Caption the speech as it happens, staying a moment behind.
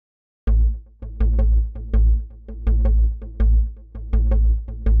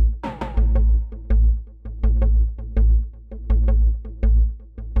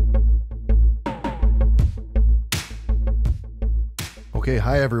Okay,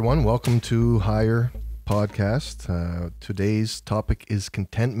 hi everyone. Welcome to Higherpodcast. Today's topic is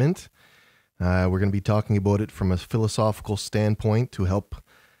contentment. We're going to be talking about it from a philosophical standpoint to help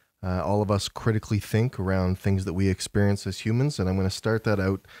all of us critically think around things that we experience as humans. And I'm going to start that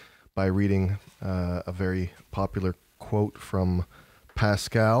out by reading a very popular quote from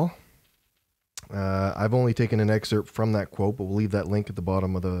Pascal. I've only taken an excerpt from that quote, but we'll leave that link at the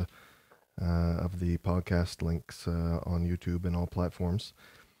bottom of the podcast links on YouTube and all platforms.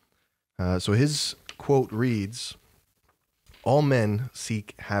 So his quote reads, "All men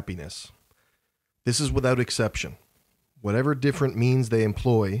seek happiness. This is without exception. Whatever different means they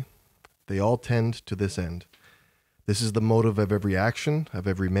employ, they all tend to this end. This is the motive of every action, of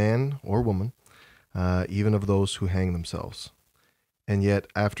every man or woman, even of those who hang themselves. And yet,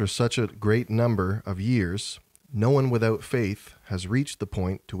 after such a great number of years, no one without faith has reached the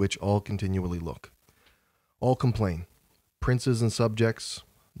point to which all continually look. All complain, princes and subjects,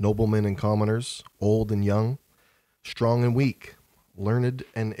 noblemen and commoners, old and young, strong and weak, learned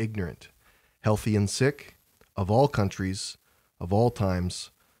and ignorant, healthy and sick, of all countries, of all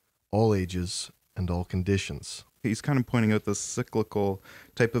times, all ages, and all conditions." He's kind of pointing out the cyclical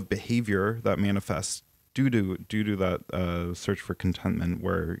type of behavior that manifests due to that search for contentment,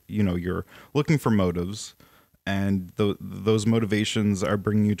 where you're looking for motives, and those motivations are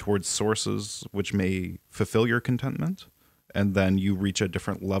bringing you towards sources which may fulfill your contentment, and then you reach a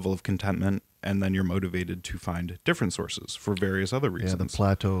different level of contentment, and then you're motivated to find different sources for various other reasons. Yeah, the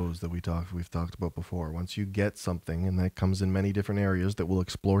plateaus that we've talked about before. Once you get something, and that comes in many different areas that we'll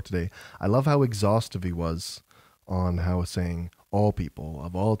explore today. I love how exhaustive he was on how saying all people,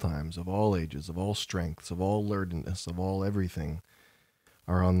 of all times, of all ages, of all strengths, of all learnedness, of all everything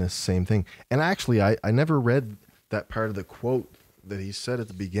are on this same thing. And actually, I never read that part of the quote that he said at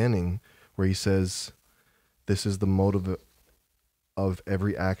the beginning where he says, "This is the motive of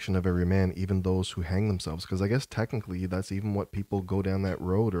every action of every man, even those who hang themselves." Because I guess technically that's even what people go down that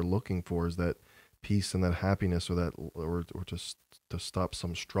road are looking for, is that peace and that happiness, or just to stop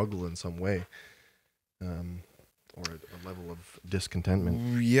some struggle in some way, or a level of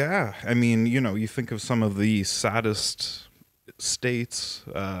discontentment. Yeah, I mean, you think of some of the saddest states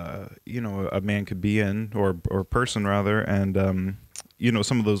a man could be in, or person rather, and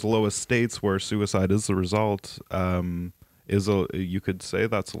some of those lowest states where suicide is the result, you could say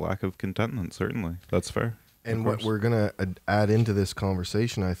that's a lack of contentment. Certainly, that's fair. And what we're gonna add into this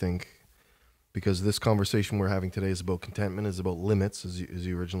conversation, I think, because this conversation we're having today is about contentment, is about limits, as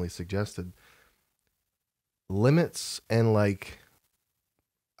you originally suggested. Limits, and I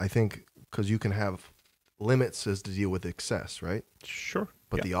think, because you can have limits as to deal with excess, right? Sure.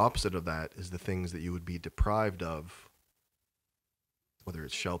 But the opposite of that is the things that you would be deprived of, whether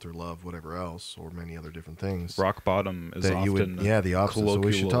it's shelter, love, whatever else, or many other different things. Rock bottom is that often the opposite. So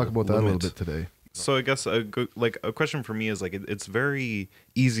we should talk about that a little bit today. So I guess a question for me is it's very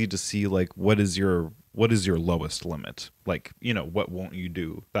easy to see what is your lowest limit, what won't you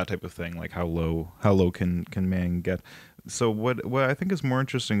do, that type of thing, how low can man get. So what I think is more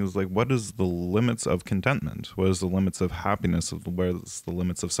interesting is what is the limits of contentment, what is the limits of happiness, what is the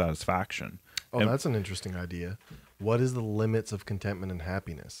limits of satisfaction. That's an interesting idea. What is the limits of contentment and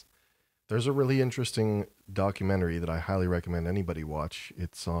happiness? There's a really interesting documentary that I highly recommend anybody watch.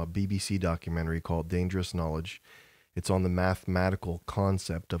 It's a BBC documentary called Dangerous Knowledge. It's on the mathematical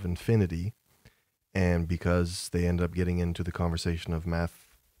concept of infinity. And because they end up getting into the conversation of math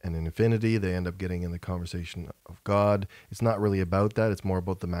and infinity, they end up getting in the conversation of God. It's not really about that. It's more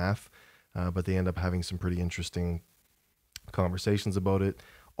about the math. But they end up having some pretty interesting conversations about it.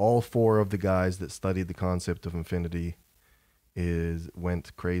 All four of the guys that studied the concept of infinity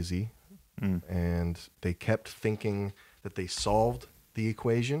went crazy. And they kept thinking that they solved the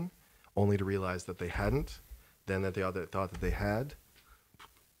equation, only to realize that they hadn't. Then that they thought that they had,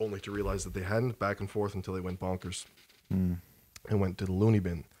 only to realize that they hadn't. Back and forth until they went bonkers and went to the loony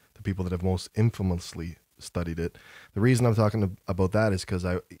bin. The people that have most infamously studied it. The reason I'm talking about that is because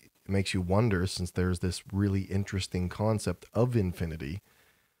it makes you wonder, since there's this really interesting concept of infinity,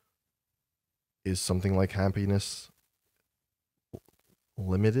 is something like happiness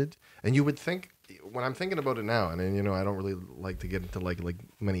limited? And you would think, when I'm thinking about it now, and I don't really like to get into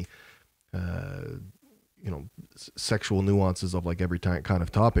many sexual nuances of every kind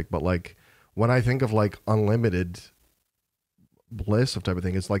of topic, but when I think of unlimited bliss of type of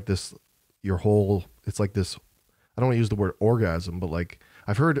thing, it's this, it's this, I don't want to use the word orgasm, but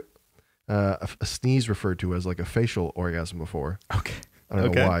I've heard a sneeze referred to as a facial orgasm before. Okay. I don't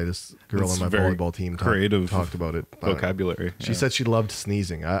know Okay. why this girl It's on my very volleyball team creative talked about it. vocabulary. She said she loved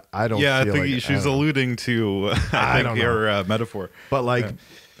sneezing. I don't. Yeah, I feel think like, she's don't know. alluding to I don't know. your metaphor. But like, Yeah.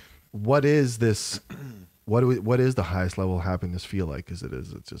 what is this? What is the highest level of happiness feel like? Is it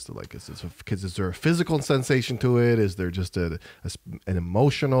just like is there a physical sensation to it? Is there just an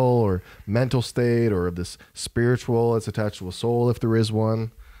emotional or mental state, or this spiritual that's attached to a soul, if there is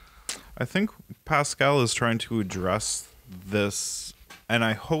one? I think Pascal is trying to address this, and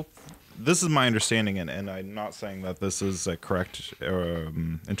I hope this is my understanding, and I'm not saying that this is a correct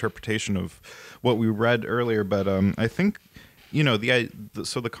interpretation of what we read earlier, but I think, you know,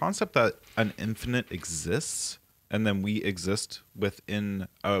 so the concept that an infinite exists and then we exist within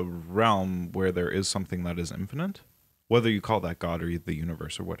a realm where there is something that is infinite, whether you call that God or the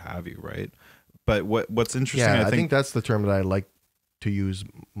universe or what have you, right? But what's interesting, Yeah, I think that's the term that I like to use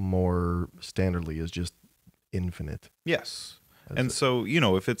more standardly, is just infinite. yes. That's And it. so, you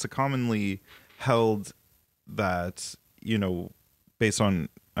know, if it's a commonly held that, you know, based on,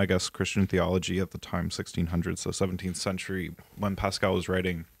 I guess, Christian theology at the time, 1600s, so 17th century, when Pascal was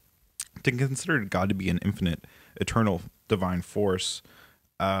writing, to consider God to be an infinite, eternal, divine force,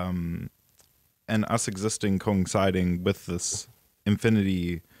 and us existing, coinciding with this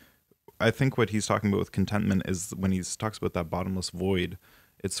infinity, I think what he's talking about with contentment is when he talks about that bottomless void,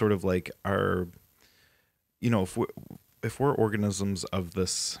 it's sort of like our, you know, if we're organisms of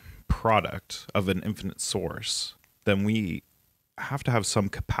this product of an infinite source, then we have to have some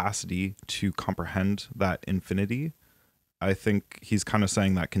capacity to comprehend that infinity. I think he's kind of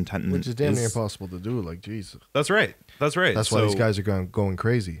saying that contentment, Which is damn near impossible to do. Like, Jesus. That's right. That's right. That's why these guys are going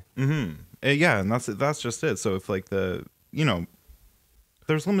crazy. Yeah, and that's just it. So if like there's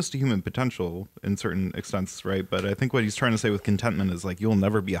limits to human potential in certain extents, right? But I think what he's trying to say with contentment is like you'll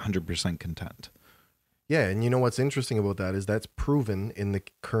never be 100% content. Yeah, and you know what's interesting about that is that's proven in the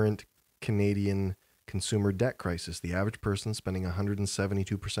current Canadian consumer debt crisis. The average person spending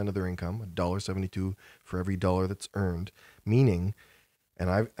 172% of their income, $1.72 for every dollar that's earned, meaning, and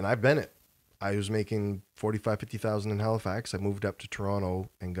I've been it. I was making 45, 50,000 in Halifax. I moved up to Toronto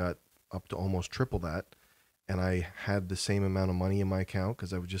and got up to almost triple that, and I had the same amount of money in my account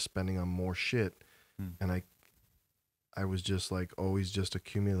because I was just spending on more shit, and I was just like always just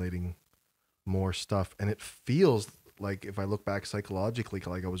accumulating more stuff, and it feels like, if I look back psychologically,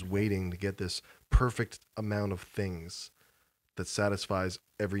 like I was waiting to get this perfect amount of things that satisfies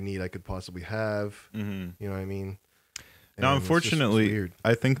every need I could possibly have. You know what I mean? Now, And unfortunately, it's weird.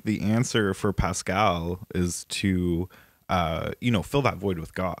 I think the answer for Pascal is to, fill that void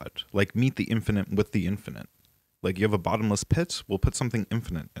with God, like meet the infinite with the infinite. Like you have a bottomless pit, we'll put something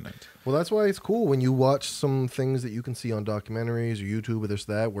infinite in it. Well, that's why it's cool when you watch some things that you can see on documentaries or YouTube or this,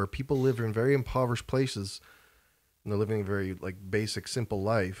 that, where people live in very impoverished places and they're living a very like basic, simple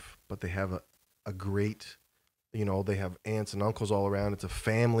life, but they have a great, you know, they have aunts and uncles all around. It's a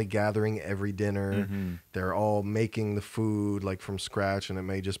family gathering every dinner. They're all making the food like from scratch, and it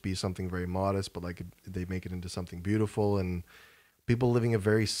may just be something very modest, but like they make it into something beautiful, and people living a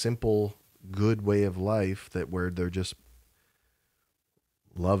very simple, good way of life where they're just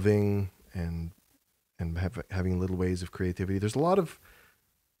loving and having little ways of creativity. There's a lot of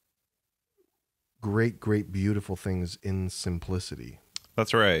great, beautiful things in simplicity.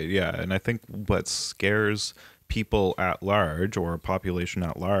 That's right. Yeah. And I think what scares people at large, or a population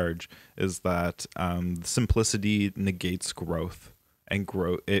at large, is that simplicity negates growth. And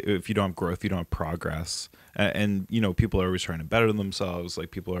if you don't have growth, you don't have progress. And you know, people are always trying to better themselves.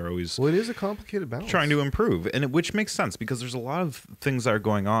 Like people are always Well, it is a complicated balance. trying to improve, which makes sense because there's a lot of things that are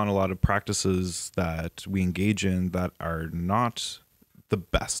going on, a lot of practices that we engage in that are not the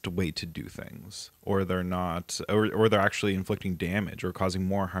best way to do things, or they're not, or they're actually inflicting damage or causing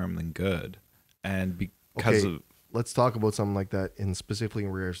more harm than good. And because of, let's talk about something like that, and specifically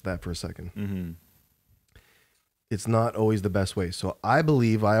in regards to that for a second. It's not always the best way. So I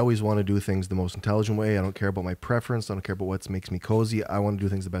believe I always want to do things the most intelligent way. I don't care about my preference. I don't care about what makes me cozy. I want to do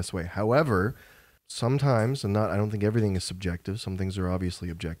things the best way. However, sometimes, I don't think everything is subjective. Some things are obviously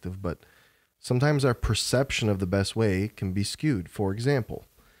objective, but sometimes our perception of the best way can be skewed. For example,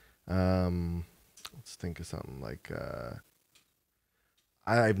 let's think of something like,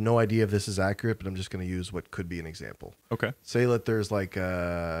 I have no idea if this is accurate, but I'm just going to use what could be an example. okay. Say that there's like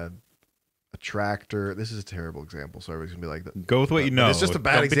a tractor. This is a terrible example, so everybody's gonna be like, Go with what you know. It's just a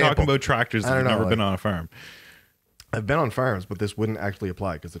bad Don't example. Be talking about tractors that have never been on a farm. I've been on farms, but this wouldn't actually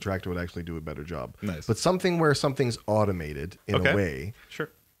apply because the tractor would actually do a better job. Nice. But something where something's automated in a way. Sure.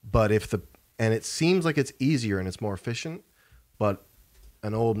 But and it seems like it's easier and it's more efficient, but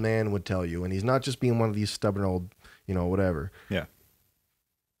an old man would tell you, and he's not just being one of these stubborn old, whatever. Yeah.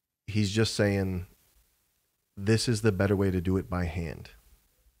 he's just saying this is the better way to do it by hand.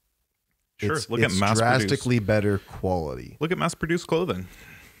 Sure. It's Look at drastically better quality. Look at mass-produced clothing.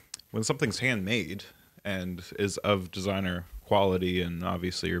 When something's handmade and is of designer quality, and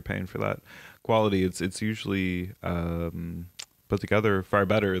obviously you're paying for that quality, it's usually put together far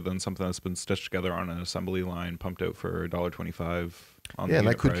better than something that's been stitched together on an assembly line, pumped out for $1.25. Yeah, and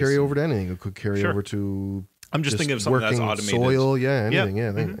that could carry over to anything. It could carry over to. I'm just thinking of something that's automated. Soil, anything,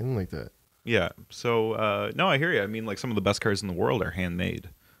 anything like that. Yeah. So no, I hear you. I mean, like some of the best cars in the world are handmade.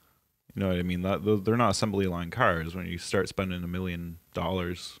 You know what I mean? They're not assembly line cars. When you start spending $1 million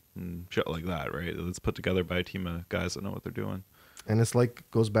and shit like that, right? It's put together by a team of guys that know what they're doing. And it's like,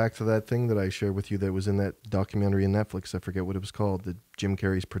 goes back to that thing that I shared with you that was in that documentary on Netflix. I forget what it was called. The Jim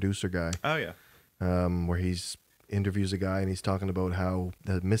Carrey's producer guy. Oh, yeah. Where he's interviews a guy and he's talking about how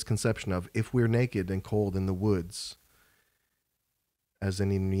the misconception of if we're naked and cold in the woods, as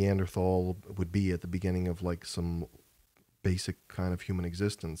any Neanderthal would be at the beginning of like some basic kind of human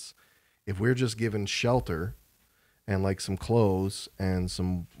existence, if we're just given shelter and like some clothes and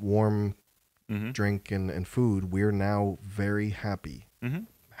some warm drink and food, we're now very happy.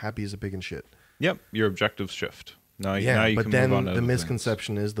 Happy as a pig and shit. Yep, your objectives shift. Now you but can then move on to the other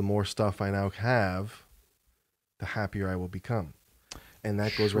misconception is the more stuff I now have, the happier I will become. And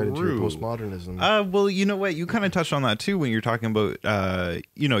that goes right into your postmodernism. Well, you know what? You kind of touched on that too when you're talking about,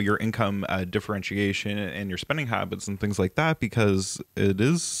 your income differentiation and your spending habits and things like that, because it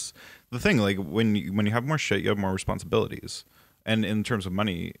is the thing. Like when you have more shit, you have more responsibilities. And in terms of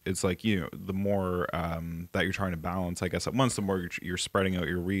money, it's like, the more that you're trying to balance, I guess at once, the more you're spreading out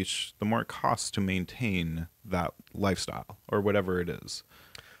your reach, the more it costs to maintain that lifestyle or whatever it is.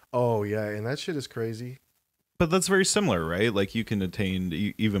 Oh, yeah. And that shit is crazy. But that's very similar, right? Like you can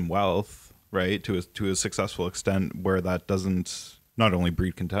attain even wealth, right, to a successful extent where that doesn't not only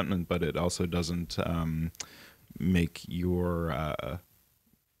breed contentment, but it also doesn't make your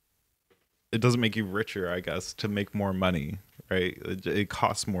it doesn't make you richer, I guess, to make more money, right? It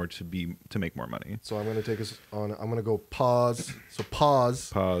costs more to make more money. So I'm going to take us on. I'm going to go pause. So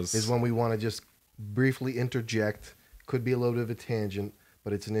pause is when we want to just briefly interject. Could be a little bit of a tangent,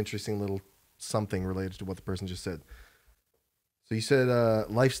 but it's an interesting little something related to what the person just said. So you said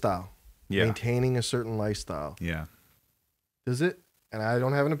lifestyle. Yeah. Maintaining a certain lifestyle. Yeah. Does it? And I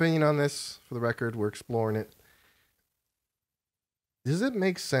don't have an opinion on this, for the record. We're exploring it. Does it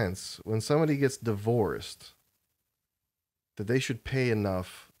make sense when somebody gets divorced that they should pay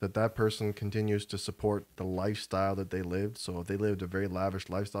enough that that person continues to support the lifestyle that they lived? So if they lived a very lavish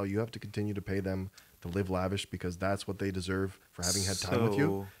lifestyle, you have to continue to pay them to live lavish because that's what they deserve for having had time with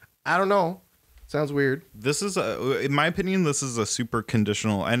you? I don't know. Sounds weird. This is, in my opinion, this is a super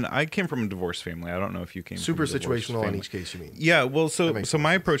conditional, and I came from a divorced family. I don't know if you came super from a situational family. On each case, you mean? Yeah, well, so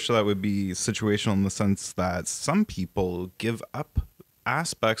my approach to that would be situational in the sense that some people give up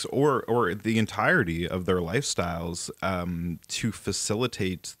aspects or the entirety of their lifestyles to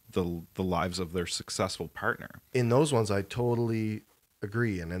facilitate the lives of their successful partner. In those ones, I totally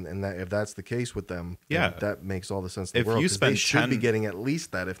agree, and that if that's the case with them, that makes all the sense in the world. You spend they should be getting at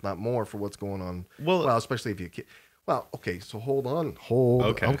least that, if not more, for what's going on. Well, especially if you. Well, okay, so hold on.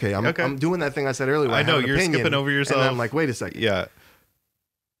 Okay, I'm doing that thing I said earlier. I know you're skipping over yourself. And I'm like, wait a second. Yeah,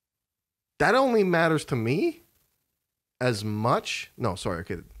 that only matters to me as much. No, sorry.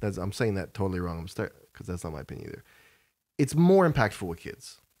 Okay, I'm saying that totally wrong. Because that's not my opinion either. It's more impactful with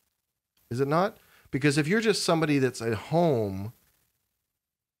kids, is it not? Because if you're just somebody that's at home,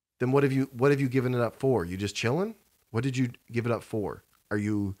 then what have you given it up for? You just chilling? What did you give it up for? Are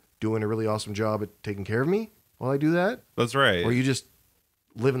you doing a really awesome job at taking care of me while I do that? That's right. Or are you just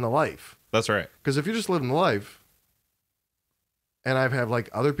living the life? That's right. Because if you're just living the life, and I've had like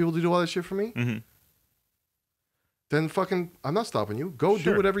other people to do all that shit for me, then fucking, I'm not stopping you. Go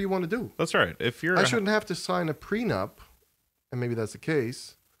do whatever you want to do. That's right. If you're, I shouldn't have to sign a prenup, and maybe that's the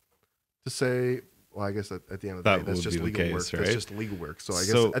case, to say, well, I guess at the end of the day, that's just legal work. Right? That's just legal work. So I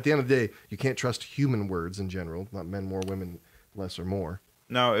guess at the end of the day, you can't trust human words in general, not men more, women less or more.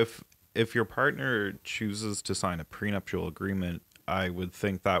 Now, if your partner chooses to sign a prenuptial agreement, I would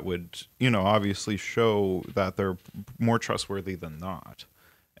think that would, obviously show that they're more trustworthy than not,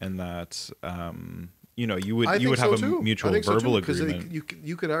 and that, you would have a mutual verbal agreement. Because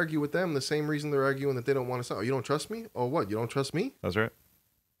you could argue with them the same reason they're arguing that they don't want to sell. Oh, you don't trust me? Oh, what? You don't trust me? That's right.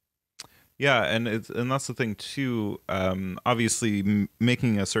 Yeah, and that's the thing too. Obviously,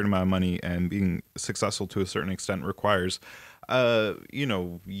 making a certain amount of money and being successful to a certain extent requires,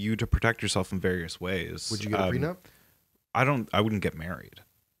 you to protect yourself in various ways. Would you get a prenup? I wouldn't get married,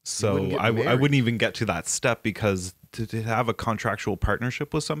 so I wouldn't even get to that step because to have a contractual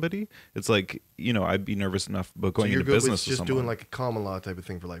partnership with somebody, it's like, you know, I'd be nervous enough about going into business with just someone. doing like a common law type of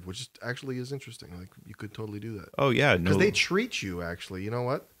thing for life, which actually is interesting. Like you could totally do that. Oh yeah, because they treat you actually. You know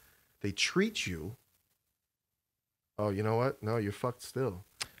what? They treat you. Oh, you know what? No, you're fucked still.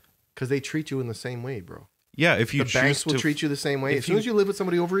 Because they treat you in the same way, bro. Yeah, if you the banks will treat you the same way. As soon as you live with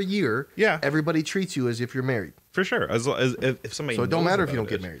somebody over a year, everybody treats you as if you're married. For sure. As if somebody. So it don't matter if you don't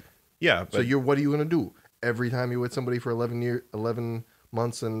get married. Yeah. But so what are you gonna do? Every time you're with somebody for 11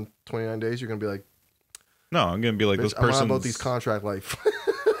 months and 29 days, you're gonna be like, no, I'm gonna be like, this person. I'm about these contract life.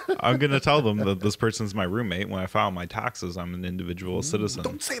 I'm gonna tell them that this person's my roommate. When I file my taxes, I'm an individual citizen.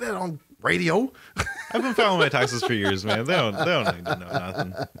 Don't say that on radio. I've been filing my taxes for years, man. They don't need to know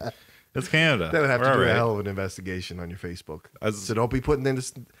nothing. It's Canada. They would have to do a hell of an investigation on your Facebook. So don't be putting in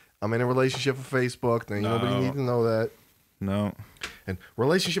this. I'm in a relationship with Facebook. Then nobody need to know that. No. And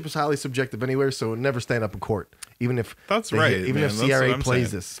relationship is highly subjective anywhere, so never stand up in court. Even if that's right. Even if CRA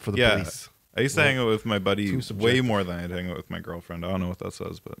plays this for the police. I used to hang out with my buddy way more than I'd hang out with my girlfriend. I don't know what that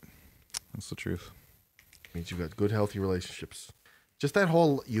says, but that's the truth. It means you've got good, healthy relationships. Just that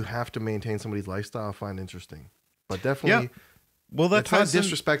whole you have to maintain somebody's lifestyle I find interesting. But definitely... Yeah. Well, that's not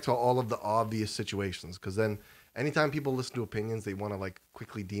disrespect to all of the obvious situations, because then anytime people listen to opinions, they want to like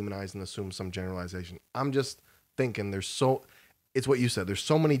quickly demonize and assume some generalization. I'm just thinking it's what you said. There's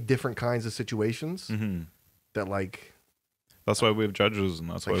so many different kinds of situations that like. That's why we have judges, and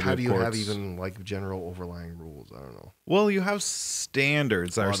that's like, why we have courts. How do you have even like general overlying rules? I don't know. Well, you have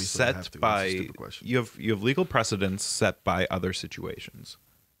standards that are set by you have legal precedents set by other situations.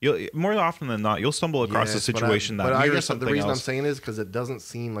 More often than not, you'll stumble across a situation that I guess something the reason else. I'm saying is because it doesn't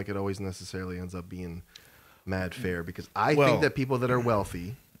seem like it always necessarily ends up being mad fair. Because I think that people that are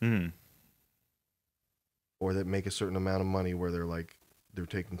wealthy or that make a certain amount of money where they're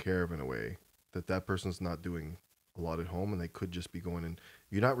taken care of in a way that person's not doing a lot at home, and they could just be going and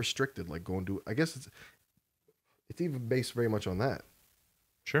you're not restricted like going to. I guess it's even based very much on that.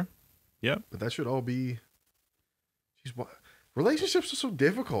 Sure. Yeah. But that should all be. Relationships are so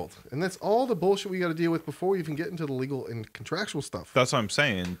difficult, and that's all the bullshit we got to deal with before we even get into the legal and contractual stuff. That's what I'm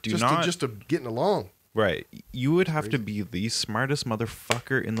saying. Just to getting along. Right. You would have to be the smartest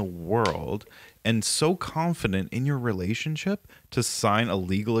motherfucker in the world and so confident in your relationship to sign a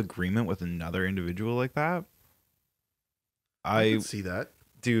legal agreement with another individual like that. I can see that.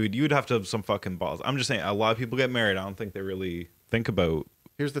 Dude, you would have to have some fucking balls. I'm just saying, a lot of people get married. I don't think they really think about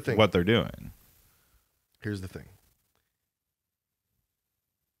what they're doing. Here's the thing.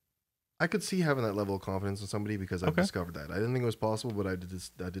 I could see having that level of confidence in somebody because I've discovered that. I didn't think it was possible, but I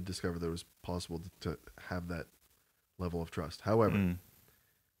did discover that it was possible to have that level of trust. However,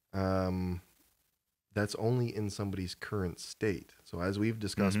 that's only in somebody's current state. So as we've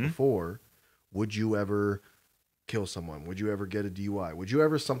discussed before, would you ever kill someone? Would you ever get a DUI? Would you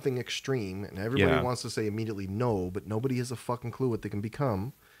ever something extreme? And everybody wants to say immediately no, but nobody has a fucking clue what they can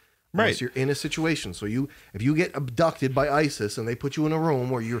become. Unless you're in a situation. So if you get abducted by ISIS and they put you in a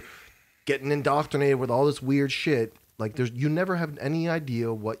room where you're getting indoctrinated with all this weird shit, like you never have any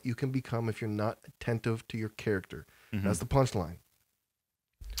idea what you can become if you're not attentive to your character. That's the punchline.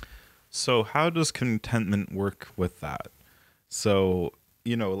 So how does contentment work with that? So,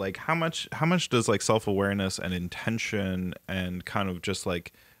 you know, like how much does like self-awareness and intention and kind of just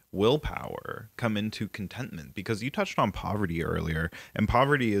like willpower come into contentment? Because you touched on poverty earlier, and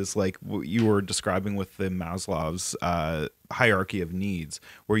poverty is like what you were describing with the Maslow's hierarchy of needs,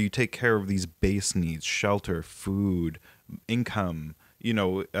 where you take care of these base needs: shelter, food, income, you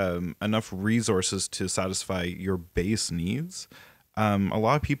know, enough resources to satisfy your base needs. A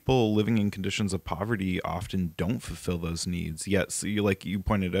lot of people living in conditions of poverty often don't fulfill those needs yet. So like you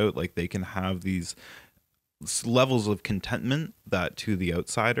pointed out, like they can have these levels of contentment that to the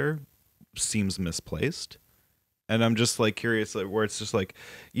outsider seems misplaced. And I'm just like curious, like, where it's just like,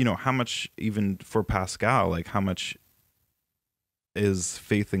 you know, how much, even for Pascal, like how much is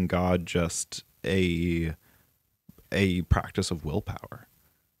faith in God just a practice of willpower,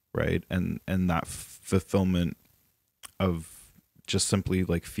 right? And that fulfillment of just simply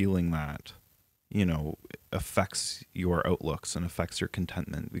like feeling that, you know, affects your outlooks and affects your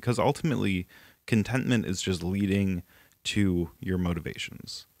contentment, because ultimately contentment is just leading to your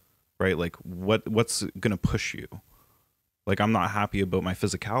motivations, right? Like what's going to push you? Like, I'm not happy about my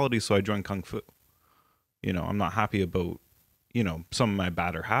physicality, so I joined Kung Fu. You know, I'm not happy about, you know, some of my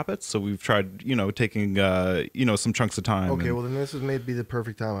badder habits, so we've tried, you know, taking, you know, some chunks of time. Okay, well then this is maybe the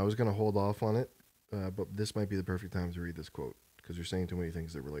perfect time. I was going to hold off on it, but this might be the perfect time to read this quote, because you're saying too many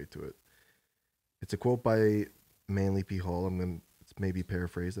things that relate to it. It's a quote by Manly P. Hall. It's maybe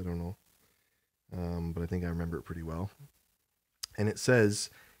paraphrased, I don't know. but I think I remember it pretty well. And it says,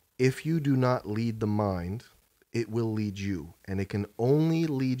 if you do not lead the mind, it will lead you. And it can only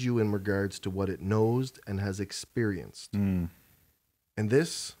lead you in regards to what it knows and has experienced. Mm. And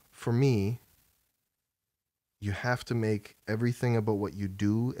this, for me, you have to make everything about what you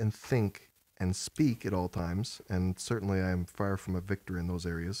do and think and speak at all times. And certainly I am far from a victor in those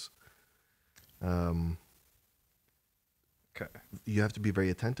areas. Okay. You have to be very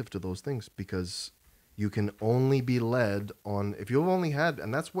attentive to those things, because you can only be led on, if you've only had,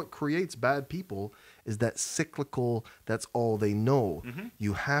 and that's what creates bad people, is that cyclical, that's all they know. Mm-hmm.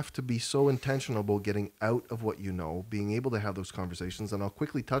 You have to be so intentional about getting out of what you know, being able to have those conversations. And I'll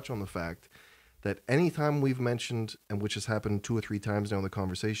quickly touch on the fact that anytime we've mentioned, and which has happened 2 or 3 times now in the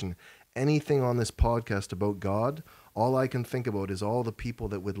conversation, anything on this podcast about God, all I can think about is all the people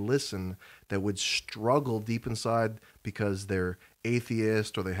that would listen, that would struggle deep inside because they're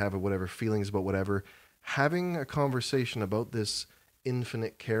atheist or they have whatever feelings about whatever. Having a conversation about this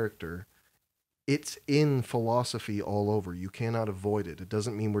infinite character, it's in philosophy all over. You cannot avoid it. It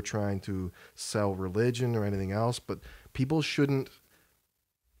doesn't mean we're trying to sell religion or anything else, but people shouldn't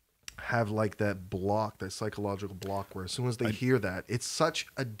have like that block, that psychological block, where as soon as they hear that, it's such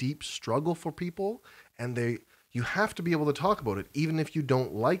a deep struggle for people, and you have to be able to talk about it. Even if you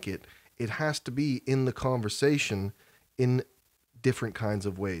don't like it, it has to be in the conversation in different kinds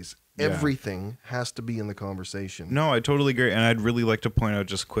of ways. Yeah. Everything has to be in the conversation. No, I totally agree. And I'd really like to point out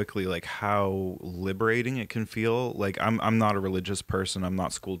just quickly, like, how liberating it can feel. Like, I'm not a religious person. I'm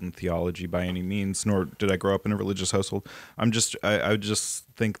not schooled in theology by any means, nor did I grow up in a religious household. I just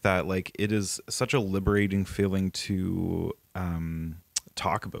think that, like, it is such a liberating feeling to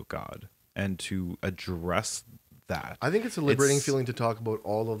talk about God and to address that. I think it's a liberating feeling to talk about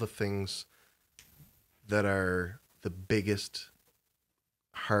all of the things that are the biggest,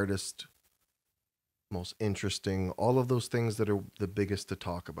 hardest, most interesting, all of those things that are the biggest to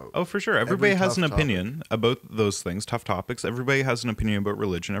talk about. Oh, for sure. Everybody has an opinion about those things, tough topics. Everybody has an opinion about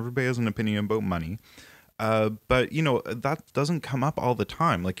religion. Everybody has an opinion about money. But, you know, that doesn't come up all the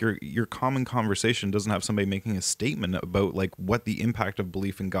time. Like, your common conversation doesn't have somebody making a statement about, like, what the impact of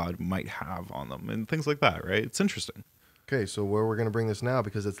belief in God might have on them and things like that, right? It's interesting. Okay, so where we're going to bring this now,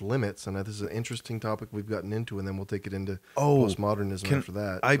 because it's limits, and this is an interesting topic we've gotten into, and then we'll take it into postmodernism after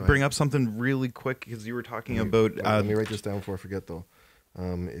that. I bring up something really quick, because you were talking about... let me write this down before I forget, though.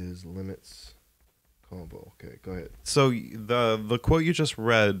 Is limits combo. Okay, go ahead. So the quote you just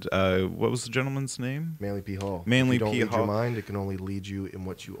read, what was the gentleman's name? Manly P. Hall. Manly P. Hall. If you don't lead your mind, it can only lead you in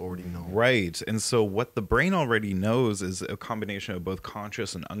what you already know. Right. And so what the brain already knows is a combination of both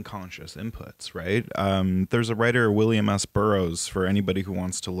conscious and unconscious inputs, right? There's a writer, William S. Burroughs, for anybody who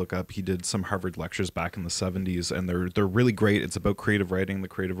wants to look up. He did some Harvard lectures back in the 70s, and they're really great. It's about creative writing, the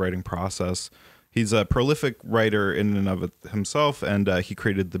creative writing process. He's a prolific writer in and of it himself, and he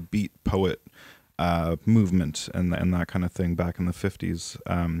created the beat poet movement and that kind of thing back in the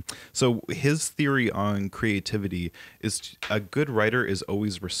 50s. So his theory on creativity is a good writer is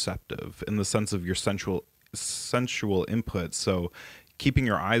always receptive in the sense of your sensual input. So keeping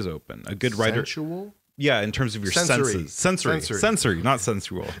your eyes open. A good writer. Sensual? Yeah, in terms of your senses. Sensory, not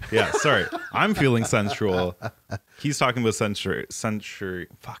sensual. Yeah, sorry. I'm feeling sensual. He's talking about sensory.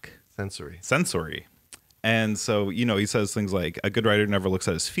 And so, you know, he says things like, a good writer never looks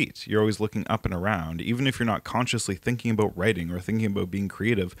at his feet. You're always looking up and around. Even if you're not consciously thinking about writing or thinking about being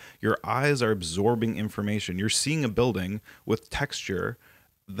creative, your eyes are absorbing information. You're seeing a building with texture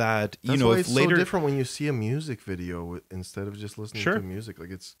that, you know, if later... It's so different when you see a music video instead of just listening to music. Like,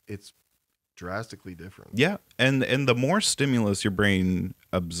 it's drastically different. Yeah, and the more stimulus your brain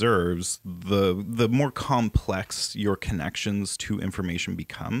observes, the more complex your connections to information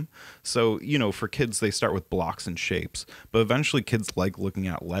become. So, you know, for kids, they start with blocks and shapes, but eventually kids like looking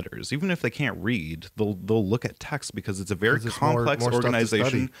at letters. Even if they can't read, they'll look at text because it's a very complex more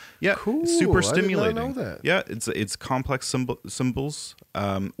organization. Yeah, cool. Super stimulating. I did not know that. Yeah, it's complex symbols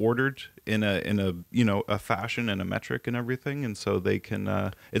ordered in a you know, a fashion and a metric and everything, and so they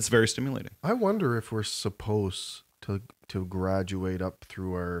can it's very stimulating. I wonder if we're supposed to graduate up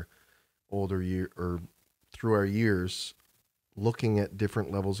through our older through our years looking at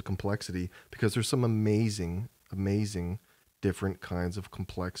different levels of complexity, because there's some amazing different kinds of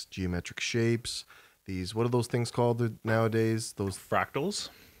complex geometric shapes. These, what are those things called nowadays? Those fractals?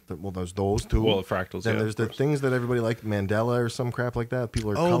 Well, there's those too. Well, fractals. Then there's the things that everybody like, mandala or some crap like that.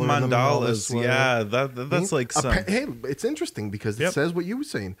 People are coloring mandalas. Them yeah, that's like some. Hey, it's interesting because it says what you were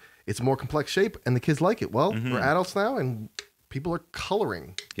saying. It's a more complex shape, and the kids like it. Well, we're adults now, and people are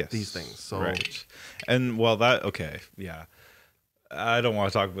coloring these things. So, right. And well, I don't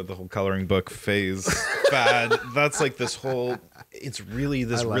want to talk about the whole coloring book phase fad. That's like this whole, it's really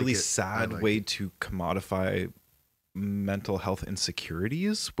this really sad way to commodify mental health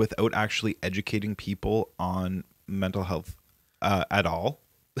insecurities without actually educating people on mental health at all.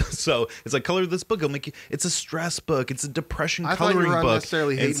 So it's like, color this book. It'll make you. It's a stress book. It's a depression coloring book. I thought you were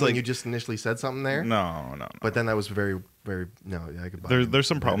unnecessarily hating when you just initially said something there. No. But then that was very, very no. Yeah, I could buy there's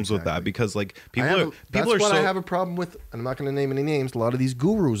some problems with that because like people are. That's what I have a problem with. And I'm not going to name any names. A lot of these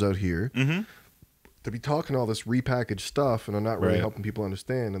gurus out here, to be talking all this repackaged stuff, and they're not really helping people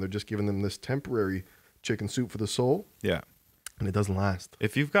understand, and they're just giving them this temporary chicken soup for the soul. Yeah, and it doesn't last.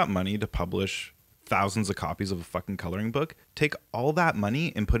 If you've got money to publish thousands of copies of a fucking coloring book, take all that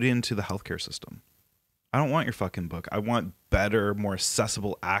money and put it into the healthcare system. I don't want your fucking book. I want better, more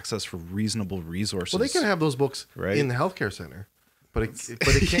accessible access for reasonable resources. Well, they can have those books in the healthcare center, but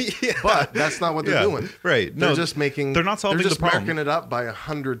it can't. But that's not what they're doing. Right? They're just making. They're not solving the problem. They're just marking it up by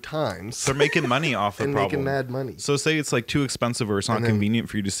 100 times. They're making money off the problem. Making mad money. So say it's like too expensive or it's not convenient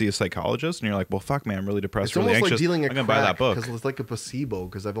for you to see a psychologist, and you're like, well, fuck, man, I'm really depressed, really anxious. Like dealing I'm gonna buy that book because it's like a placebo.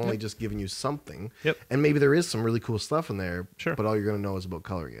 Because I've only just given you something. Yep. And maybe there is some really cool stuff in there. Sure. But all you're gonna know is about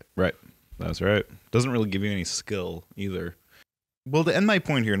coloring it. Right. That's right. Doesn't really give you any skill either. Well, to end my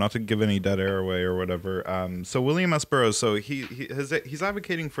point here, not to give any dead air away or whatever. So William S. Burroughs, so he's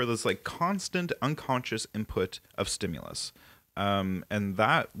advocating for this like constant unconscious input of stimulus, and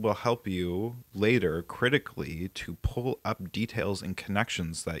that will help you later critically to pull up details and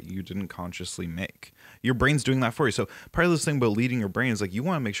connections that you didn't consciously make. Your brain's doing that for you. So part of this thing about leading your brain is like you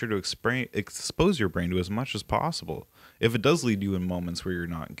want to make sure to expose your brain to as much as possible. If it does lead you in moments where you're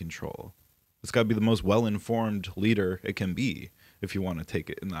not in control, it's got to be the most well-informed leader it can be. If you want to take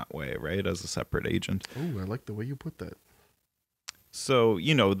it in that way, right, as a separate agent. Oh, I like the way you put that. So,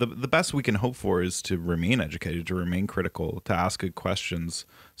 you know, the best we can hope for is to remain educated, to remain critical, to ask good questions,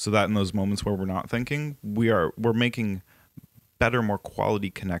 so that in those moments where we're not thinking, we're making better, more quality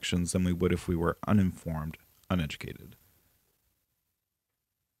connections than we would if we were uninformed, uneducated.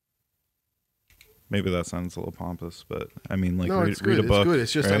 Maybe that sounds a little pompous, but I mean, like, no, read a book. It's good.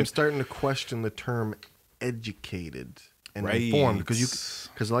 It's just right? I'm starting to question the term educated and informed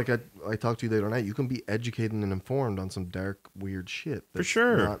because like I talked to you the other night, you can be educated and informed on some dark, weird shit. For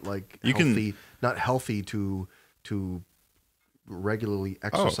sure, not like healthy, not healthy to regularly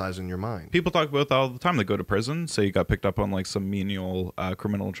exercise in your mind. People talk about that all the time. They go to prison, say you got picked up on like some menial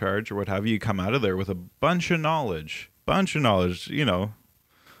criminal charge or what have you. You come out of there with a bunch of knowledge, you know,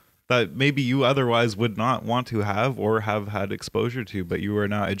 that maybe you otherwise would not want to have or have had exposure to, but you are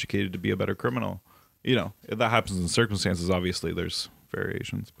now educated to be a better criminal. You know, that happens in circumstances. Obviously, there's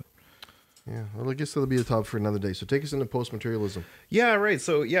variations, but yeah. Well, I guess that'll be a topic for another day. So take us into post-materialism. Yeah, right.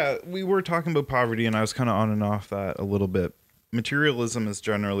 So yeah, we were talking about poverty, and I was kind of on and off that a little bit. Materialism is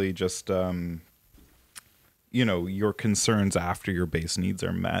generally just, you know, your concerns after your base needs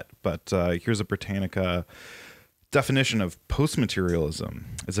are met. But here's a Britannica definition of post-materialism.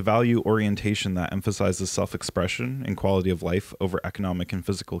 It's a value orientation that emphasizes self-expression and quality of life over economic and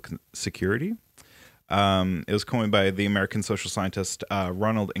physical security. It was coined by the American social scientist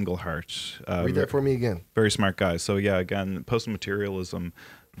Ronald Inglehart. Read that for me again. Very smart guy. So yeah, again, post-materialism,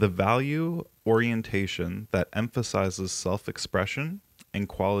 the value orientation that emphasizes self-expression and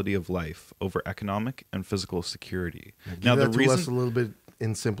quality of life over economic and physical security. Now, the reason us a little bit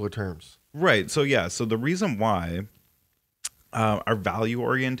in simpler terms. Right. So yeah. So the reason why our value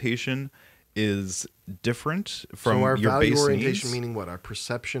orientation is different from our your value base orientation, needs. meaning what? Our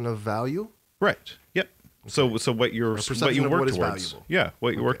perception of value. Right. Yep. Okay. So what you work towards. Valuable. Yeah,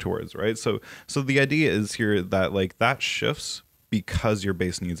 what you work towards, right? So the idea is here that like that shifts because your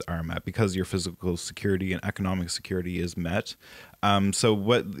base needs are met, because your physical security and economic security is met. So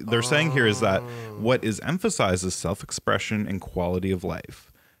what they're saying here is that what is emphasized is self-expression and quality of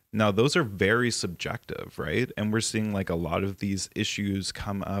life. Now, those are very subjective, right? And we're seeing like a lot of these issues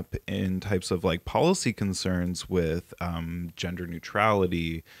come up in types of like policy concerns with gender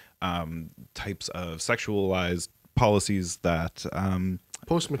neutrality, types of sexualized policies that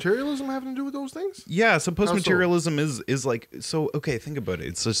post-materialism having to do with those things. Yeah, so post-materialism is like, so okay, think about it.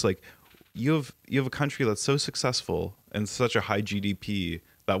 It's just like you have a country that's so successful and such a high GDP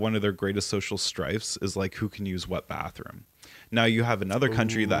that one of their greatest social strifes is like who can use what bathroom. Now you have another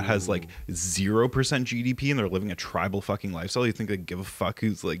country that has like 0% GDP and they're living a tribal fucking lifestyle. You think they give a fuck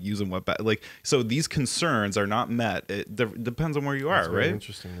who's like using what like, so these concerns are not met. It depends on where you are, right?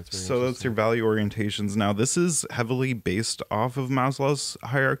 Interesting. That's your value orientations. Now this is heavily based off of Maslow's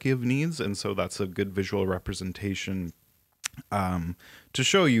hierarchy of needs, and so that's a good visual representation to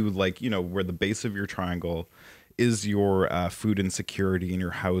show you like, you know, where the base of your triangle is your food insecurity and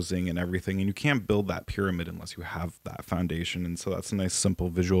your housing and everything. And you can't build that pyramid unless you have that foundation. And so that's a nice, simple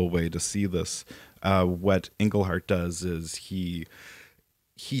visual way to see this. What Engelhardt does is he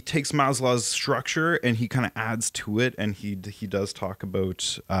takes Maslow's structure and he kind of adds to it. And he does talk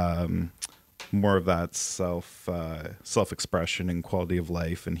about more of that self-expression and quality of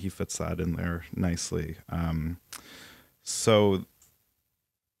life. And he fits that in there nicely. So,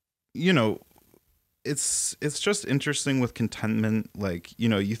 you know, it's just interesting with contentment. Like, you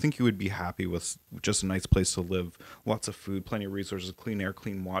know, you think you would be happy with just a nice place to live, lots of food, plenty of resources, clean air,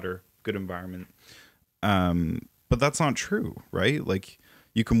 clean water, good environment. But that's not true, right? Like,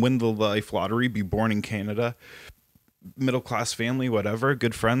 you can win the life lottery, be born in Canada, middle class family, whatever,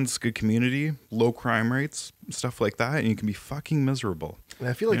 good friends, good community, low crime rates, stuff like that, and you can be fucking miserable. And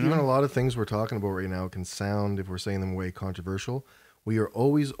I feel like even a lot of things we're talking about right now can sound, if we're saying them way, controversial. We are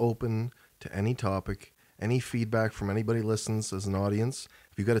always open to any topic, any feedback from anybody listens as an audience.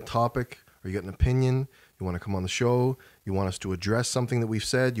 If you got a topic or you got an opinion, you want to come on the show, you want us to address something that we've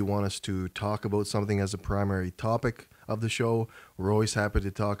said, you want us to talk about something as a primary topic of the show, we're always happy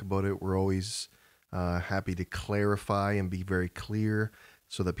to talk about it. We're always happy to clarify and be very clear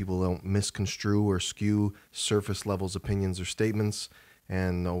so that people don't misconstrue or skew surface levels opinions or statements,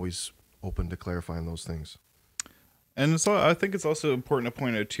 and always open to clarifying those things. And so I think it's also important to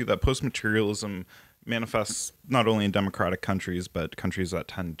point out, too, that post-materialism manifests not only in democratic countries, but countries that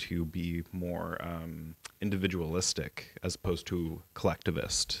tend to be more individualistic as opposed to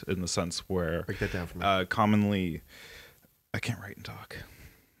collectivist, in the sense where break that down for me. Commonly, I can't write and talk.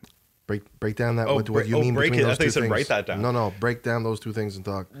 Break down that what you mean break between it. those two things. Write that down. No, break down those two things and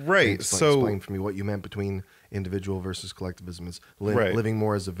talk. Right. And so explain for me what you meant between individual versus collectivism. Is living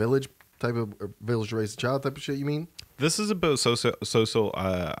more as a village type of village raised child type of shit. You mean? This is about social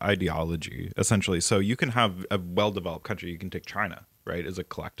ideology, essentially. So you can have a well-developed country. You can take China, right, as a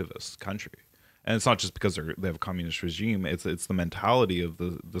collectivist country. And it's not just because they have a communist regime. It's the mentality of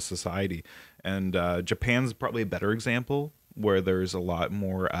the society. And Japan's probably a better example, where there's a lot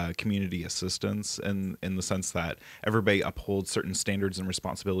more community assistance in the sense that everybody upholds certain standards and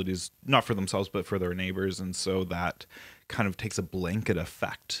responsibilities, not for themselves, but for their neighbors. And so that kind of takes a blanket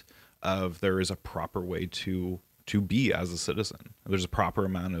effect of there is a proper way to be as a citizen. There's a proper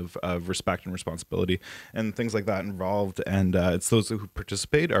amount of respect and responsibility and things like that involved. And it's those who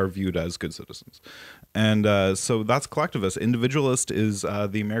participate are viewed as good citizens. And so that's collectivist. Individualist is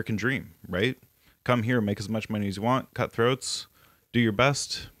the American dream, right? Come here, make as much money as you want, cut throats, do your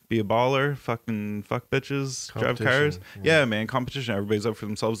best, be a baller, fucking fuck bitches, drive cars. Yeah, man, competition. Everybody's up for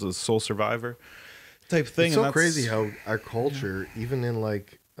themselves as a sole survivor type thing. It's so crazy how our culture, even in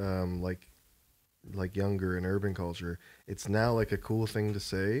like younger and urban culture, it's now like a cool thing to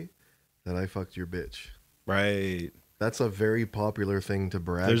say that I fucked your bitch. Right. That's a very popular thing to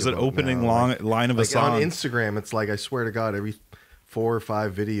brag. There's an opening now. line of a song on Instagram. It's like, I swear to God, every 4 or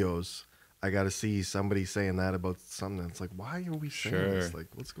 5 videos, I got to see somebody saying that about something. It's like, why are we saying this? Like,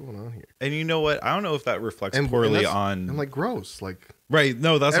 what's going on here? And you know what? I don't know if that reflects poorly on... And like, gross. Like, right.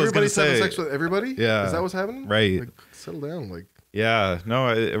 No, that's what I was going to say. Everybody's having sex with everybody? Yeah. Is that what's happening? Right. Like, settle down. Like, yeah. No,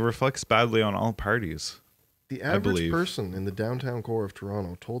 it reflects badly on all parties. The average person in the downtown core of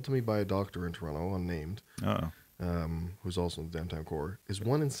Toronto, told to me by a doctor in Toronto, unnamed, who's also in the downtown core, is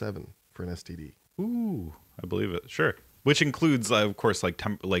 1 in 7 for an STD. Ooh, I believe it. Sure. Which includes, of course, like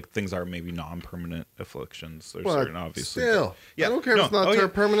things that are maybe non-permanent afflictions. There's certain, obviously. Still, yeah. I don't care if it's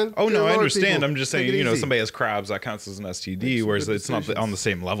not permanent. Oh, no, I understand. I'm just saying, somebody has crabs, that counts as an STD, whereas it's not on the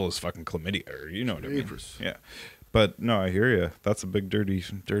same level as fucking chlamydia, or you know what I mean. Yeah. But, no, I hear you. That's a big,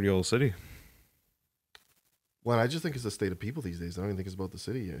 dirty old city. Well, I just think it's the state of people these days. I don't even think it's about the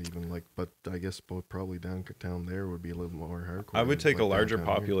city yet, even but I guess probably downtown there would be a little more hardcore. I would take a larger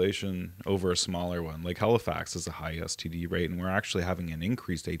population over a smaller one. Like Halifax is a high STD rate, and we're actually having an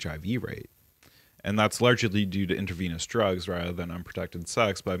increased HIV rate. And that's largely due to intravenous drugs rather than unprotected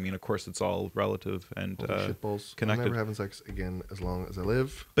sex. But I mean, of course, it's all relative and shitballs. connected. I'm never having sex again as long as I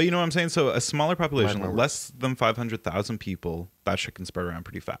live. But you know what I'm saying? So a smaller population, less than 500,000 people, that shit can spread around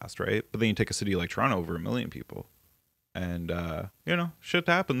pretty fast, right? But then you take a city like Toronto, over 1 million people. And, shit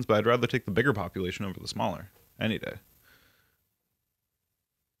happens, but I'd rather take the bigger population over the smaller any day.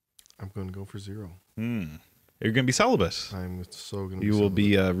 I'm going to go for 0. You're going to be celibate. I'm so going to be You will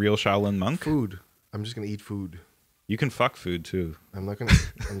be a real Shaolin monk? Food. I'm just going to eat food. You can fuck food, too. I'm not going to.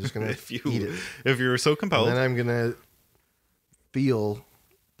 I'm just going to eat it. If you're so compelled. And then I'm going to feel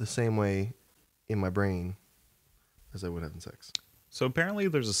the same way in my brain as I would having sex. So apparently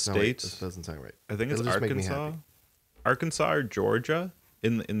there's a state. This doesn't sound right. I think it's Arkansas. Arkansas or Georgia,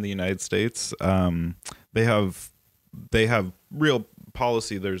 in the United States, they have real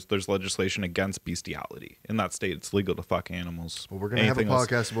policy. There's legislation against bestiality in that state. It's legal to fuck animals. Well, we're gonna have a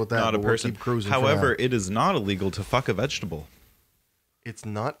podcast about that. Not a but person. We'll keep cruising. However, it is not illegal to fuck a vegetable. It's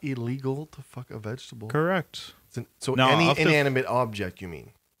not illegal to fuck a vegetable. Correct. So now, any inanimate object, you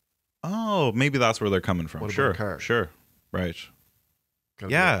mean? Oh, maybe that's where they're coming from. What Sure, about a car? sure, right.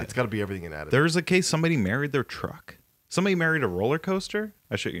 It's got to be everything inanimate. There's a case somebody married their truck. Somebody married a roller coaster.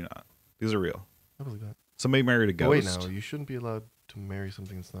 I shit you not. These are real. I believe that. Somebody married a ghost. Wait, now you shouldn't be allowed to marry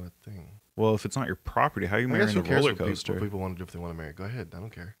something that's not a thing. Well, if it's not your property, how are you marrying a roller coaster? What people want to do if they want to marry. Go ahead. I don't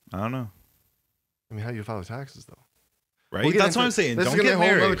care. I don't know. I mean, how do you file taxes though? Right. That's what I'm saying. Don't get married. This is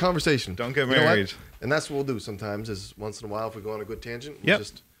a whole other conversation. Don't get married. And that's what we'll do sometimes. Is once in a while, if we go on a good tangent, we'll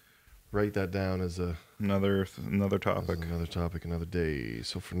just write that down as another topic. Another topic, another day.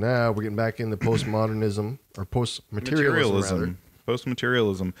 So for now, we're getting back into postmodernism or post-materialism.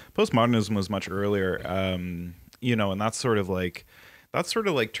 Post-materialism. Postmodernism was much earlier. And that's sort of like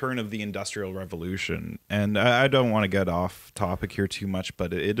turn of the Industrial Revolution. And I don't want to get off topic here too much,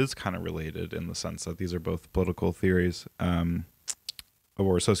 but it is kind of related in the sense that these are both political theories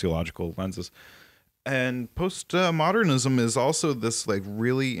or sociological lenses. And postmodernism is also this like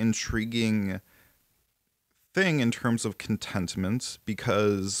really intriguing thing in terms of contentment,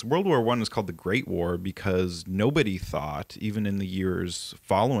 because World War I is called the Great War because nobody thought, even in the years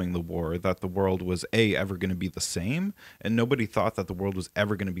following the war, that the world was ever going to be the same, and nobody thought that the world was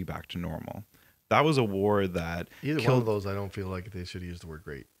ever going to be back to normal. That was a war that one of those. I don't feel like they should use the word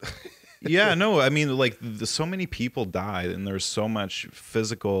great. Yeah, no, I mean, like, so many people died, and there's so much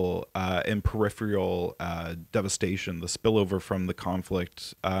physical and peripheral devastation. The spillover from the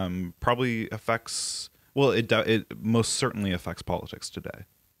conflict probably affects. Well, it most certainly affects politics today.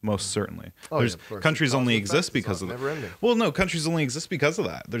 Most certainly. Countries only exist because of that. Well, no, countries only exist because of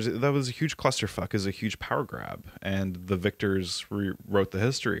that. That was a huge clusterfuck, is a huge power grab, and the victors rewrote the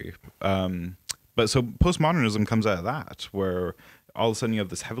history. But so postmodernism comes out of that, where all of a sudden you have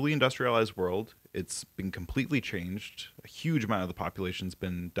this heavily industrialized world. It's been completely changed. A huge amount of the population's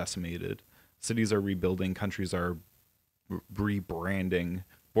been decimated. Cities are rebuilding. Countries are rebranding.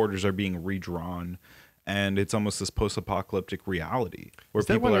 Borders are being redrawn. And it's almost this post-apocalyptic reality where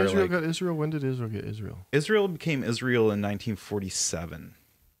people are Israel like, got Israel? When did Israel get Israel? Israel became Israel in 1947.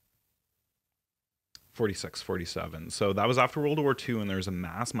 46, 47. So that was after World War II, and there was a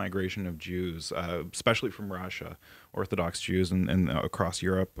mass migration of Jews, especially from Russia, Orthodox Jews, and across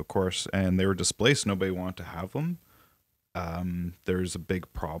Europe, of course, and they were displaced. Nobody wanted to have them. There's a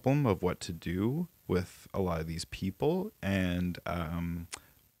big problem of what to do with a lot of these people, and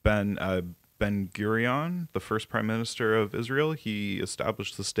Ben Gurion, the first prime minister of Israel, he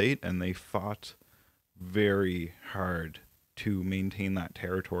established the state, and they fought very hard to maintain that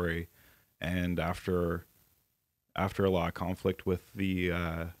territory. And after a lot of conflict with the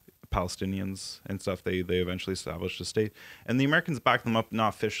Palestinians and stuff, they eventually established a state. And the Americans backed them up,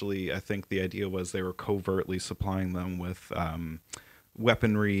 not officially. I think the idea was they were covertly supplying them with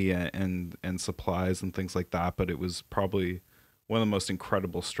weaponry and supplies and things like that. But it was probably one of the most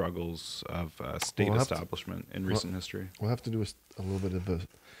incredible struggles of state establishment in recent history. We'll have to do a little bit of a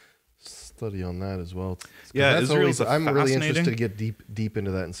study on that as well. Yeah, I'm really interested to get deep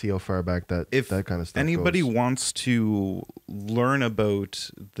into that and see how far back that kind of stuff anybody goes. Wants to learn about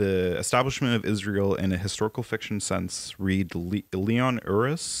the establishment of Israel in a historical fiction sense, read Leon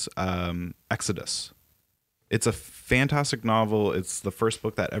Uris' Exodus. It's a fantastic novel. It's the first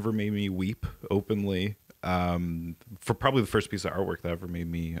book that ever made me weep openly. For probably the first piece of artwork that ever made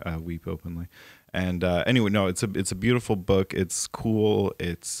me weep openly. And anyway, no, it's a beautiful book. It's cool.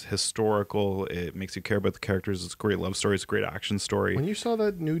 It's historical. It makes you care about the characters. It's a great love story. It's a great action story. When you saw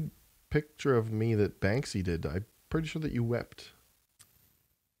that nude picture of me that Banksy did, I'm pretty sure that you wept.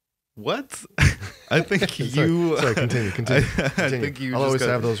 What? I think you... Sorry, continue. I think you I'll always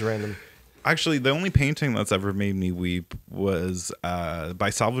have those random... Actually, the only painting that's ever made me weep was by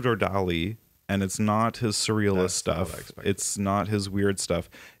Salvador Dali. And it's not his surrealist stuff. It's not his weird stuff.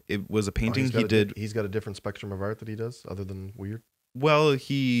 It was a painting he did. He's got a different spectrum of art that he does, other than weird. Well,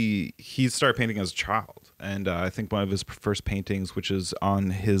 he started painting as a child, and I think one of his first paintings, which is on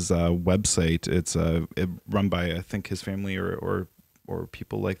his website, it's run by I think his family or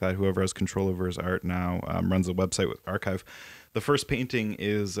people like that. Whoever has control over his art now runs a website with archive. The first painting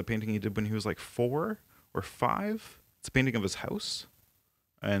is a painting he did when he was like 4 or 5. It's a painting of his house,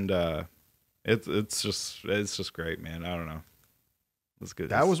 and. It's just great, man. I don't know. It's good.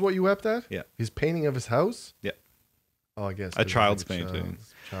 That was what you wept at? Yeah. His painting of his house? Yeah. Oh, I guess a child's painting.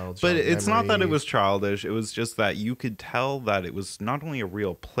 Child's But it's not that it memory. was childish. It was just that you could tell that it was not only a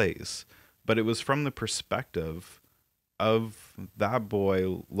real place, but it was from the perspective of that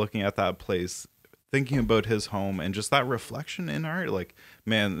boy looking at that place, thinking about his home, and just that reflection in art. Like,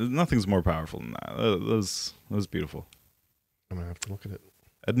 man, nothing's more powerful than that. That was beautiful. I'm gonna have to look at it.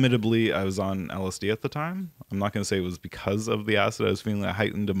 Admittedly, I was on LSD at the time. I'm not going to say it was because of the acid. I was feeling a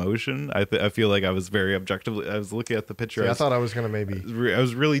heightened emotion. I feel like I was very objectively. I was looking at the picture. See, I thought I was gonna maybe. I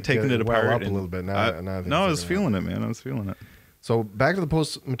was really taking it apart up a little bit. Now I think I was feeling it, man. I was feeling it. So back to the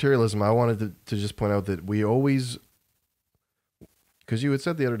post-materialism, I wanted to just point out that we always, because you had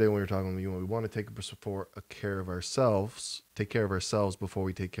said the other day when we were talking, we want to take care of ourselves before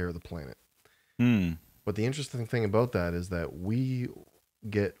we take care of the planet. But the interesting thing about that is that we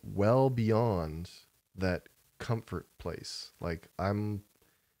get well beyond that comfort place. Like, I'm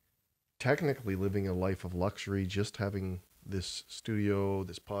technically living a life of luxury, just having this studio,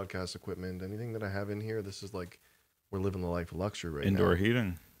 this podcast equipment, anything that I have in here. This is like, we're living the life of luxury right now. Indoor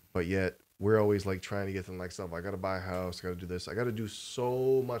heating. But yet we're always like trying to get to the next level. I got to buy a house. I got to do this. I got to do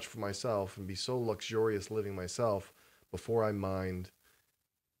so much for myself and be so luxurious living myself before I mind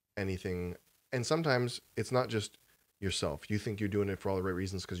anything. And sometimes it's not just yourself. You think you're doing it for all the right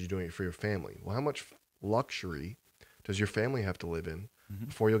reasons because you're doing it for your family. Well, how much luxury does your family have to live in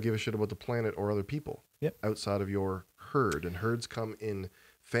before you'll give a shit about the planet or other people outside of your herd? And herds come in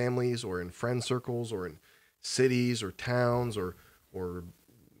families or in friend circles or in cities or towns or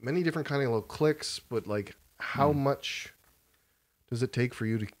many different kind of little cliques. But like, how much does it take for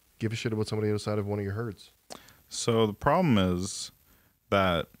you to give a shit about somebody outside of one of your herds? So the problem is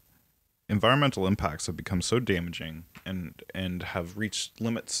that environmental impacts have become so damaging and have reached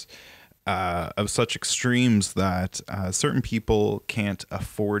limits of such extremes that certain people can't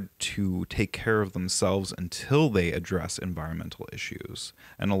afford to take care of themselves until they address environmental issues.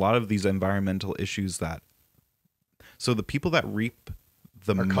 And a lot of these environmental issues so the people that reap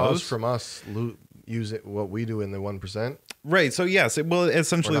the most caused from us use it what we do in the 1%. Right. So yes, well,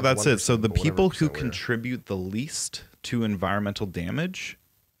 essentially that's it. So the people who we are. contribute the least to environmental damage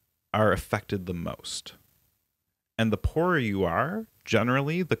are affected the most. And the poorer you are,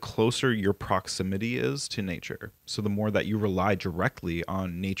 generally, the closer your proximity is to nature. So the more that you rely directly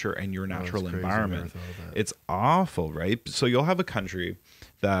on nature and your natural environment, it's awful, right? So you'll have a country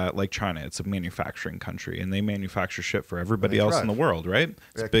that, like China, it's a manufacturing country, and they manufacture shit for everybody else in the world, right?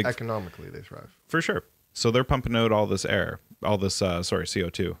 It's big. Economically, they thrive. For sure. So they're pumping out all this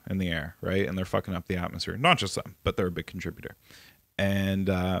CO2 in the air, right? And they're fucking up the atmosphere. Not just them, but they're a big contributor.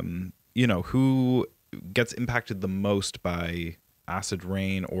 And, who gets impacted the most by acid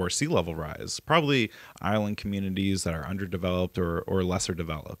rain or sea level rise? Probably island communities that are underdeveloped or lesser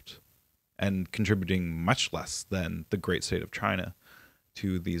developed, and contributing much less than the great state of China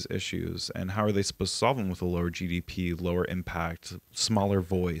to these issues. And how are they supposed to solve them with a lower GDP, lower impact, smaller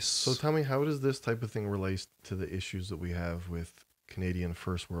voice? So tell me, how does this type of thing relate to the issues that we have with Canadian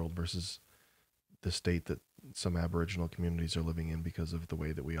first world versus the state that some Aboriginal communities are living in because of the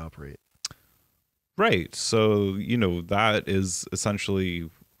way that we operate? Right. So, that is essentially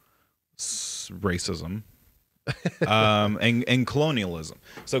racism and colonialism.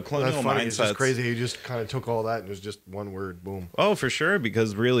 So colonial mindsets. It's just crazy. He just kind of took all that and it was just one word, boom. Oh, for sure.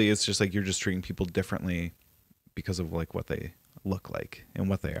 Because really it's just like you're just treating people differently because of like what they look like and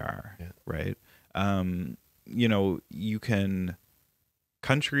what they are. Yeah. Right.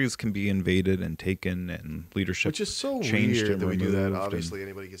 Countries can be invaded and taken, and leadership, which is so changed weird and that we do that. removed. Obviously,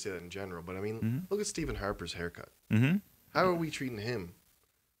 anybody can say that in general, but I mean, look at Stephen Harper's haircut. Mm-hmm. How are we treating him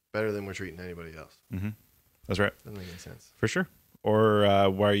better than we're treating anybody else? Mm-hmm. That's right. Doesn't make any sense. For sure.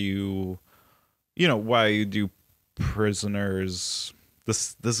 Or why do prisoners?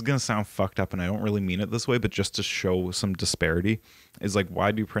 This is gonna sound fucked up, and I don't really mean it this way, but just to show some disparity, is like,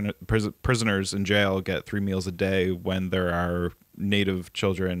 why do prisoners in jail get 3 meals a day when there are native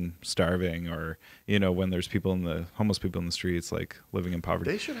children starving, or when there's homeless people in the streets, like living in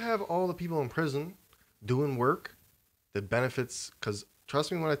poverty? They should have all the people in prison doing work that benefits. Because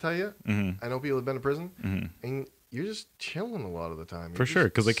trust me when I tell you, I know people have been in prison, and you're just chilling a lot of the time. For sure,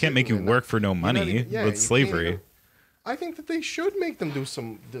 because they can't make you work for no money with slavery. I think that they should make them do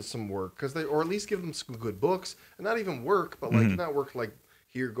some work, or at least give them some good books, and not even work, but like not work like,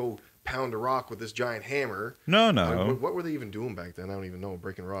 here, go pound a rock with this giant hammer. No. I mean, what were they even doing back then? I don't even know.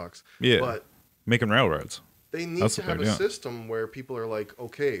 Breaking rocks. Yeah. But making railroads. They need to have a system where people are like,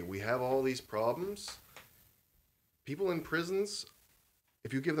 okay, we have all these problems. People in prisons,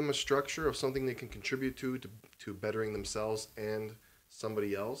 if you give them a structure of something they can contribute to bettering themselves and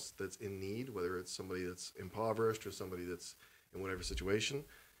somebody else that's in need, whether it's somebody that's impoverished or somebody that's in whatever situation,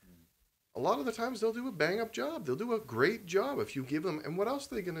 a lot of the times they'll do a bang up job. They'll do a great job if you give them. And what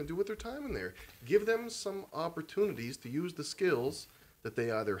else are they going to do with their time in there? Give them some opportunities to use the skills that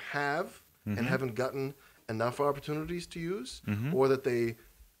they either have and haven't gotten enough opportunities to use, or that they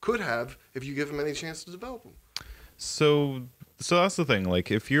could have if you give them any chance to develop them. So that's the thing. Like,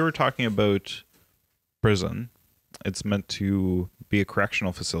 if you're talking about prison, it's meant to be a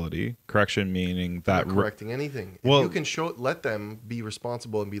correctional facility. Correction meaning that not correcting anything. If you can let them be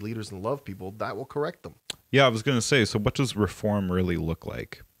responsible and be leaders and love people, that will correct them. Yeah, I was going to say. So, what does reform really look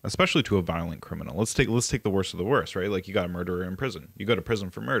like, especially to a violent criminal? Let's take the worst of the worst, right? Like, you got a murderer in prison. You go to prison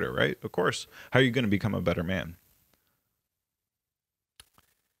for murder, right? Of course. How are you going to become a better man?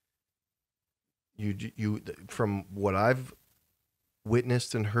 You from what I've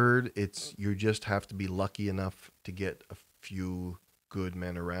witnessed and heard, you just have to be lucky enough to get a few good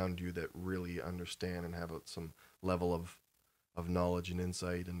men around you that really understand and have some level of knowledge and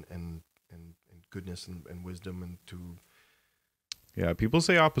insight and goodness and wisdom, and to yeah, people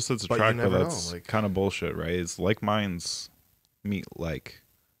say opposites attract, but that's like, kind of bullshit, right? It's like minds meet like,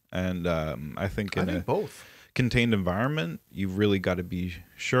 and I think both contained environment, you've really got to be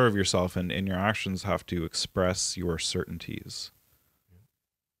sure of yourself, and your actions have to express your certainties.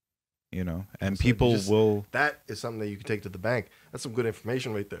 You know, and so people will. That is something that you can take to the bank. That's some good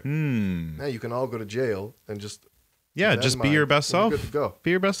information right there. Now you can all go to jail and just just be your best self. Good to go.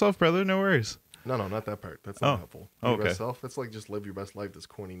 Be your best self, brother. No worries. No, not that part. That's not helpful. Be Okay. your best self. That's like just live your best life. This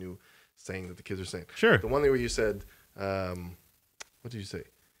corny new saying that the kids are saying. Sure. The one thing where you said, what did you say?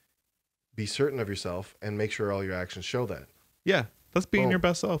 Be certain of yourself and make sure all your actions show that. Yeah, that's being your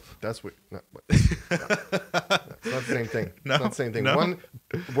best self. That's what. It's not the same thing. No, it's not the same thing. no. One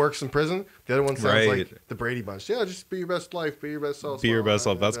works in prison. The other one sounds like the Brady Bunch. Yeah, just be your best life. Be your best self. Be your best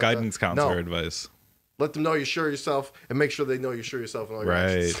self. That's guidance counselor advice. Let them know you're sure of yourself, and make sure they know you're sure of yourself in all your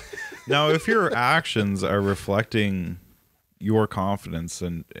actions. Now, if your actions are reflecting your confidence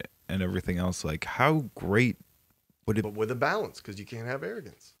and everything else, like, how great would it? But with a balance, because you can't have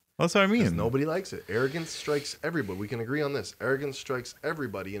arrogance. That's what I mean. Nobody likes it. Arrogance strikes everybody. We can agree on this. Arrogance strikes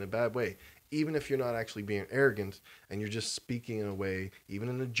everybody in a bad way. Even if you're not actually being arrogant and you're just speaking in a way, even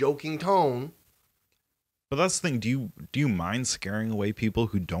in a joking tone. But that's the thing. Do you mind scaring away people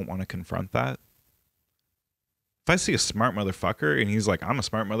who don't want to confront that? If I see a smart motherfucker and he's like, I'm a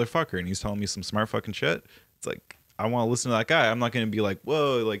smart motherfucker, and he's telling me some smart fucking shit, it's like, I want to listen to that guy. I'm not going to be like,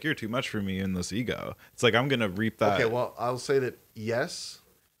 whoa, like, you're too much for me in this ego. It's like, I'm going to reap that. Okay, well, I'll say that, yes,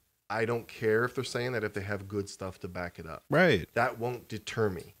 I don't care if they're saying that if they have good stuff to back it up. Right. That won't deter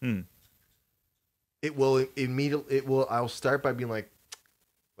me. It will immediately, I'll start by being like,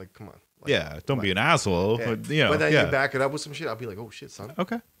 come on. Like, yeah, don't be an asshole. Yeah. But, you know, but then you back it up with some shit. I'll be like, oh shit, son.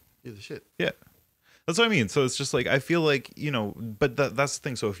 Okay. You're the shit. Yeah. That's what I mean. So it's just like, I feel like, you know, but that's the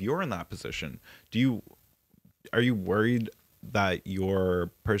thing. So if you're in that position, are you worried that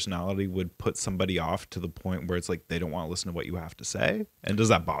your personality would put somebody off to the point where it's like they don't want to listen to what you have to say? And does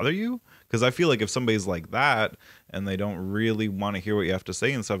that bother you? Because I feel like if somebody's like that and they don't really want to hear what you have to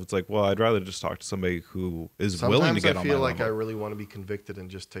say and stuff, it's like, well, I'd rather just talk to somebody who is willing to get on my level. I feel like I really want to be convicted and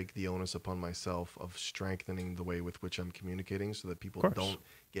just take the onus upon myself of strengthening the way with which I'm communicating so that people don't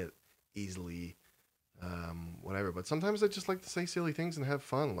get easily whatever. But sometimes I just like to say silly things and have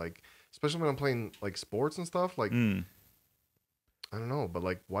fun, like especially when I'm playing like sports and stuff. Like I don't know, but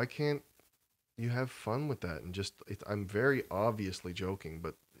like, why can't you have fun with that? And just, I'm very obviously joking,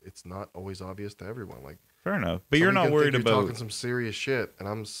 but it's not always obvious to everyone. Like, fair enough, but you're not worried about talking some serious shit, and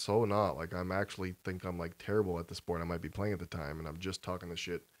I'm so not. Like, I'm actually think I'm like terrible at the sport I might be playing at the time, and I'm just talking the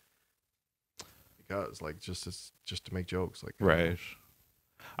shit because like just to make jokes. Like, right.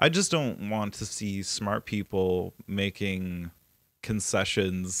 I just don't want to see smart people making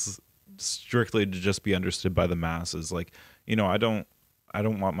concessions strictly to just be understood by the masses. Like, you know, I don't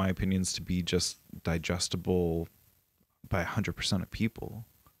want my opinions to be just digestible by 100% of people,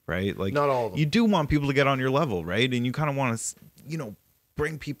 right? Like, not all of them. You do want people to get on your level, right? And you kind of want to, you know,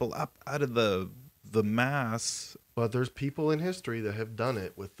 bring people up out of the mass. But there's people in history that have done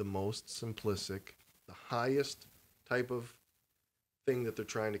it with the most simplistic, the highest type of thing that they're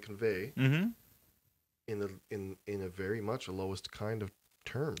trying to convey in a very much a lowest kind of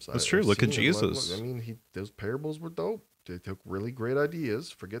terms. That's true. Look at Jesus. I mean, those parables were dope. They took really great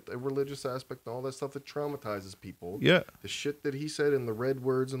ideas. Forget the religious aspect and all that stuff that traumatizes people. Yeah. The shit that he said in the red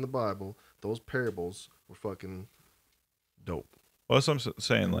words in the Bible, those parables were fucking dope. Well, that's what I'm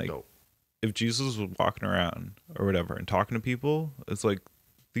saying. Like, dope. If Jesus was walking around or whatever and talking to people, it's like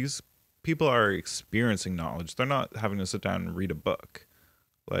these people are experiencing knowledge. They're not having to sit down and read a book.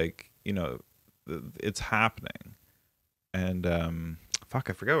 Like, you know, it's happening. And fuck,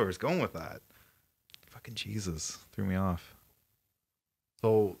 I forgot where I was going with that. Fucking Jesus threw me off.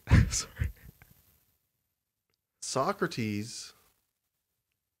 So Sorry. Socrates.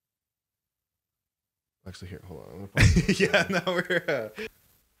 Actually, here, hold on. I'm gonna Yeah, no, we're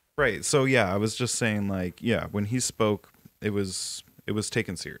right. So yeah, I was just saying, like, yeah, when he spoke, it was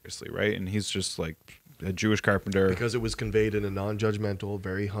taken seriously, right? And he's just like a Jewish carpenter. Because it was conveyed in a non-judgmental,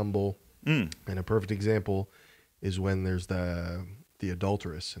 very humble, and a perfect example is when there's the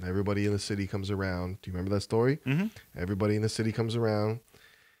adulteress and everybody in the city comes around. Do you remember that story? Mm-hmm. Everybody in the city comes around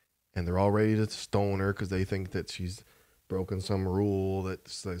and they're all ready to stone her because they think that she's broken some rule,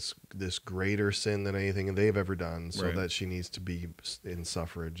 that's this greater sin than anything they've ever done, so that she needs to be in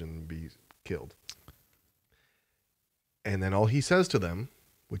suffrage and be killed. And then all he says to them,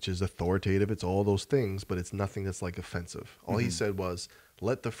 which is authoritative, it's all those things, but it's nothing that's like offensive. All he said was,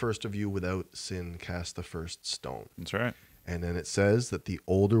 let the first of you without sin cast the first stone. That's right. And then it says that the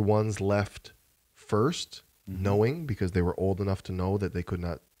older ones left first, knowing, because they were old enough to know that they could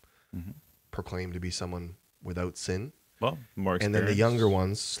not proclaim to be someone without sin. Well, more experience. And then the younger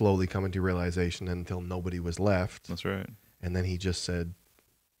ones slowly come into realization until nobody was left. That's right. And then he just said,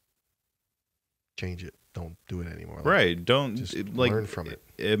 change it. Don't do it anymore. Right. Don't just like learn from it.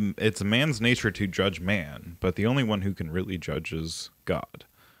 It's a man's nature to judge man, but the only one who can really judge is God.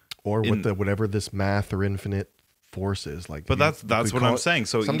 Or whatever this math or infinite force is. Like, but that's what I'm saying.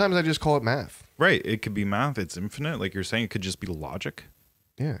 So sometimes I just call it math. Right. It could be math. It's infinite. Like you're saying, it could just be logic.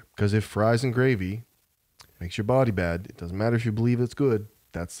 Yeah. Because if fries and gravy makes your body bad, it doesn't matter if you believe it's good.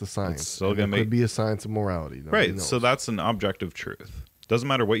 That's the science. It's still gonna could be a science of morality. Nobody right. knows. So that's an objective truth. Doesn't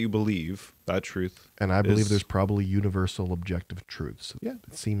matter what you believe. That truth. And I believe there's probably universal objective truths. Yeah.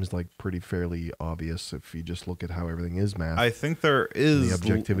 It seems like pretty fairly obvious if you just look at how everything is math. I think there is the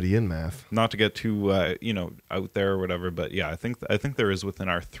objectivity in math. Not to get too out there or whatever, but yeah, I think there is within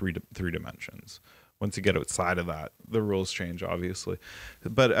our three dimensions. Once you get outside of that, the rules change, obviously.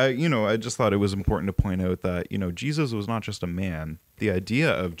 But I just thought it was important to point out that Jesus was not just a man. The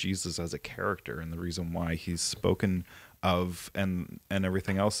idea of Jesus as a character and the reason why he's spoken of and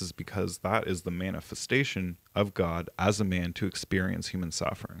everything else is because that is the manifestation of God as a man to experience human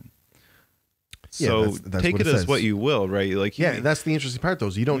suffering. So that's take what it as what you will, right? Like that's the interesting part, though.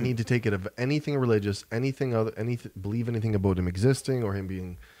 Is you don't need to take it of anything religious, anything other, believe anything about him existing or him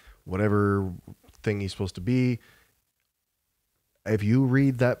being whatever thing he's supposed to be. If you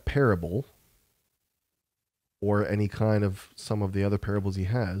read that parable or any kind of some of the other parables he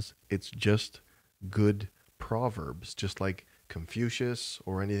has, it's just good proverbs, just like Confucius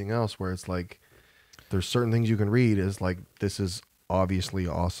or anything else, where it's like there's certain things you can read as like, this is obviously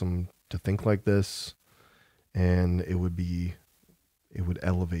awesome to think like this, and it would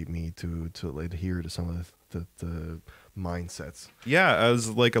elevate me to adhere to some of the mindsets. Yeah,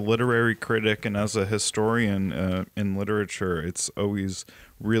 as like a literary critic and as a historian in literature, it's always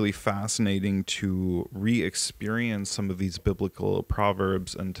really fascinating to re-experience some of these biblical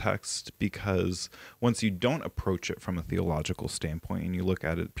proverbs and texts, because once you don't approach it from a theological standpoint and you look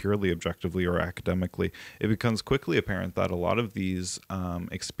at it purely objectively or academically, it becomes quickly apparent that a lot of these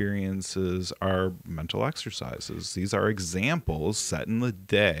experiences are mental exercises. These are examples set in the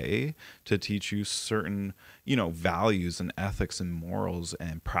day to teach you certain values and ethics and morals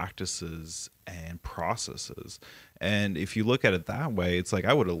and practices and processes. And if you look at it that way, it's like,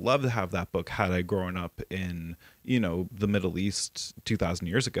 I would have loved to have that book had I grown up in, the Middle East 2,000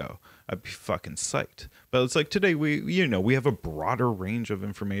 years ago. I'd be fucking psyched. But it's like today we have a broader range of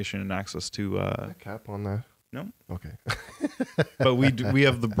information and access to a cap on that. No. Okay. But we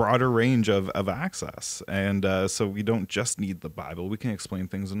have the broader range of access. And so we don't just need the Bible. We can explain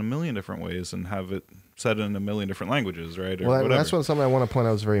things in a million different ways and have it said in a million different languages, right? Or well, whatever. That's something I want to point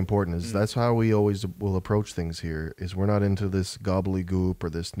out is very important. Is that's how we always will approach things here. Is we're not into this gobbledygook or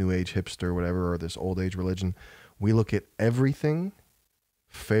this new age hipster or whatever, or this old age religion. We look at everything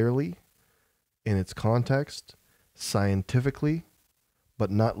fairly in its context, scientifically,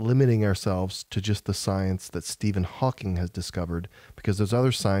 but not limiting ourselves to just the science that Stephen Hawking has discovered, because there's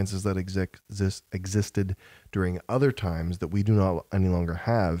other sciences that existed during other times that we do not any longer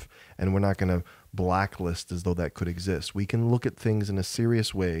have, and we're not going to blacklist as though that could exist. We can look at things in a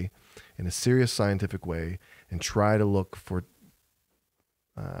serious way, in a serious scientific way, and try to look for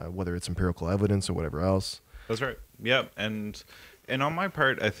whether it's empirical evidence or whatever else. That's right. Yeah, and on my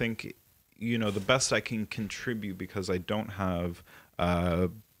part, I think the best I can contribute, because I don't have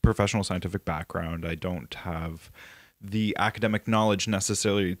professional scientific background. I don't have the academic knowledge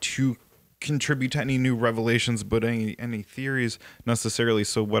necessarily to contribute to any new revelations about any theories necessarily.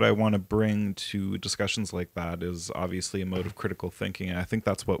 So what I want to bring to discussions like that is obviously a mode of critical thinking. And I think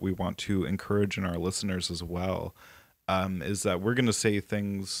that's what we want to encourage in our listeners as well, is that we're going to say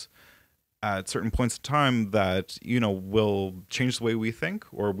things at certain points of time that, will change the way we think,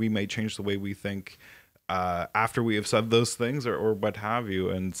 or we may change the way we think after we have said those things or what have you.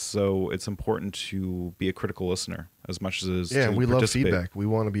 And so it's important to be a critical listener as much as it is to we love participate. feedback. We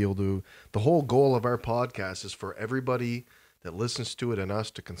want to be able to, the whole goal of our podcast is for everybody that listens to it and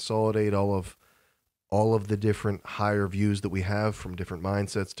us to consolidate all of the different higher views that we have from different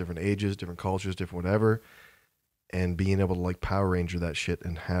mindsets, different ages, different cultures, different whatever, and being able to like Power Ranger that shit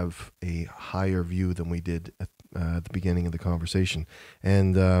and have a higher view than we did at the beginning of the conversation.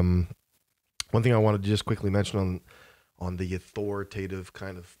 And one thing I wanted to just quickly mention on the authoritative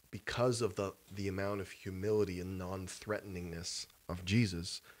kind of, because of the amount of humility and non-threateningness of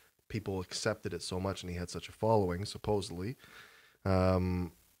Jesus, people accepted it so much and he had such a following, supposedly.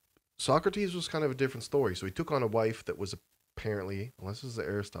 Socrates was kind of a different story. So he took on a wife that was apparently, unless this is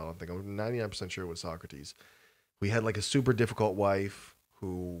Aristotle, I'm 99% sure it was Socrates. We had like a super difficult wife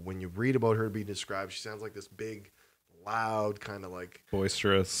who, when you read about her being described, she sounds like this big, loud, kind of like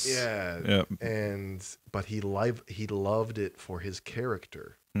boisterous. Yeah. Yep. But he loved it for his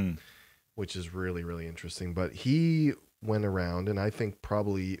character, which is really, really interesting. But he went around, and I think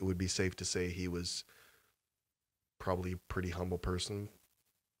probably it would be safe to say he was probably a pretty humble person.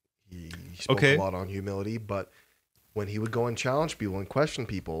 He spoke a lot on humility, but when he would go and challenge people and question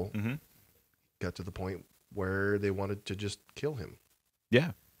people, got to the point where they wanted to just kill him.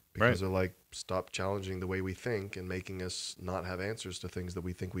 Yeah. Because they're like, stop challenging the way we think and making us not have answers to things that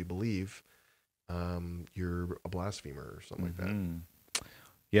we think we believe. You're a blasphemer or something like that.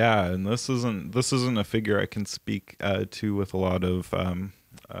 Yeah, and this isn't a figure I can speak to with a lot of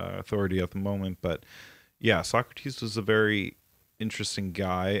authority at the moment, but yeah, Socrates was a very interesting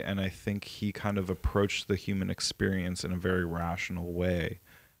guy, and I think he kind of approached the human experience in a very rational way,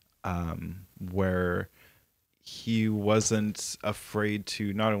 where he wasn't afraid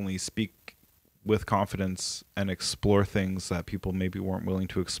to not only speak with confidence and explore things that people maybe weren't willing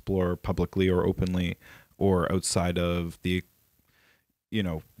to explore publicly or openly or outside of the,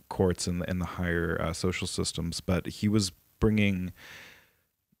 courts and the higher social systems, but he was bringing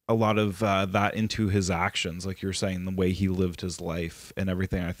a lot of that into his actions, like you're saying, the way he lived his life and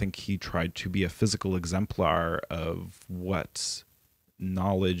everything. I think he tried to be a physical exemplar of what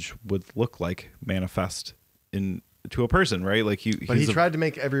knowledge would look like manifest to a person, right? Like he tried to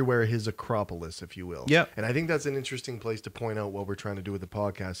make everywhere his Acropolis, if you will. Yeah. And I think that's an interesting place to point out what we're trying to do with the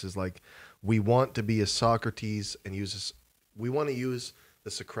podcast is like, we want to be a Socrates and we want to use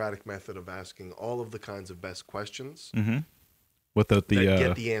the Socratic method of asking all of the kinds of best questions without the that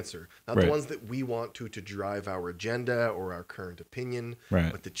get the answer. Not right. the ones that we want to drive our agenda or our current opinion,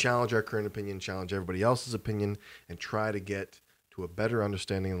 right. but to challenge our current opinion, challenge everybody else's opinion, and try to get to a better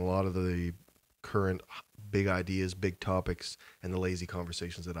understanding of a lot of the current big ideas, big topics, and the lazy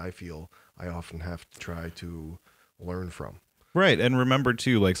conversations that I feel I often have to try to learn from. Right. And remember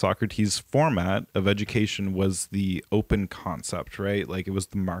too, like Socrates' format of education was the open concept, right? Like it was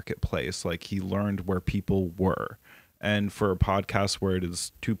the marketplace. Like he learned where people were. And for a podcast where it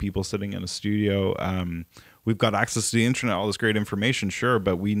is two people sitting in a studio, we've got access to the internet, all this great information, sure,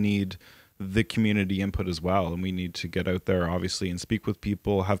 but we need the community input as well. And we need to get out there, obviously, and speak with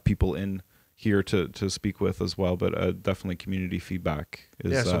people, have people in here to speak with as well. But definitely community feedback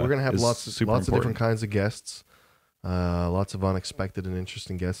is so we're going to have lots of different kinds of guests, lots of unexpected and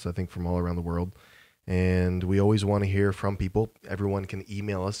interesting guests, I think, from all around the world. And we always want to hear from people. Everyone can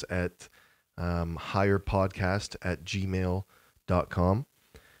email us at higherpodcast@gmail.com.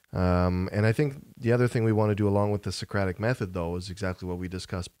 And I think the other thing we want to do along with the Socratic method, though, is exactly what we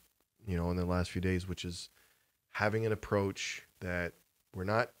discussed, in the last few days, which is having an approach that we're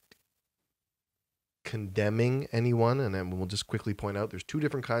not condemning anyone. And then we'll just quickly point out there's two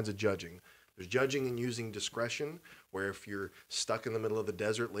different kinds of judging. There's judging and using discretion, where if you're stuck in the middle of the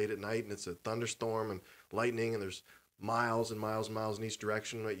desert late at night and it's a thunderstorm and lightning and there's miles and miles and miles in each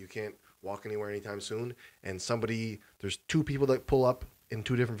direction, right, you can't walk anywhere anytime soon, and there's two people that pull up in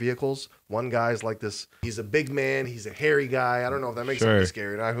two different vehicles. One guy's like this, he's a big man, he's a hairy guy. I don't know if that makes somebody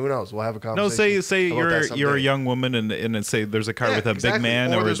scary. Who knows? We'll have a conversation. No, say you're a young woman and say there's a car with a big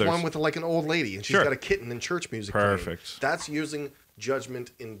man, or there's one with like an old lady and she's got a kitten and church music Perfect. Playing. That's using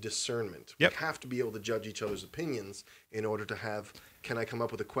judgment and discernment. We have to be able to judge each other's opinions in order to have can I come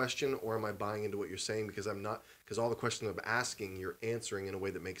up with a question, or am I buying into what you're saying? Because all the questions I'm asking, you're answering in a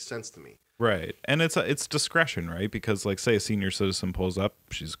way that makes sense to me. Right. And it's discretion, right? Because like say a senior citizen pulls up,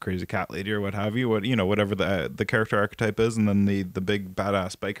 she's a crazy cat lady or what have you, whatever the character archetype is, and then the big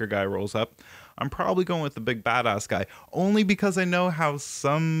badass biker guy rolls up. I'm probably going with the big badass guy only because I know how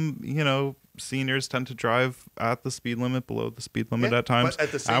some, seniors tend to drive at the speed limit, below the speed limit at times. But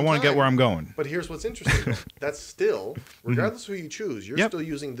at the same I want to get where I'm going. But here's what's interesting. That's still, regardless of who you choose, you're still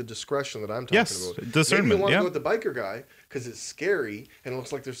using the discretion that I'm talking about. Discernment. Maybe you want to go with the biker guy because it's scary and it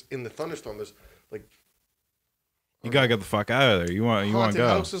looks like there's in the thunderstorm. There's like you gotta get the fuck out of there. You want to go.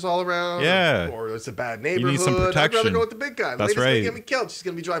 Houses all around. Yeah. Or it's a bad neighborhood. You need some protection. I'd rather go with the big guy. That's right. right. Gonna get me killed. She's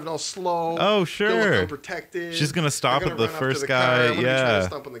gonna be driving all slow. Oh sure. Unprotected. She's gonna stop at the first guy. I'm gonna be trying to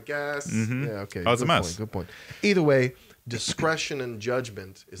stomp on the gas. Mm-hmm. Yeah. Okay. Oh, it's a mess. Good point. Either way, discretion and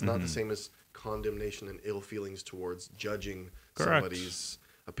judgment is not the same as condemnation and ill feelings towards judging somebody's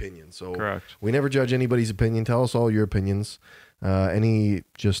opinion. So we never judge anybody's opinion. Tell us all your opinions. Any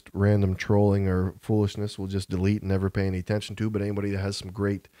just random trolling or foolishness we'll just delete and never pay any attention to. But anybody that has some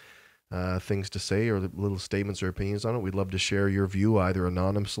great things to say or little statements or opinions on it, we'd love to share your view either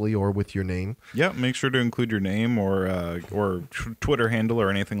anonymously or with your name. Yeah, make sure to include your name or Twitter handle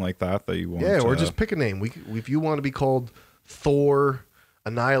or anything like that you want. Yeah, or just pick a name. If you want to be called Thor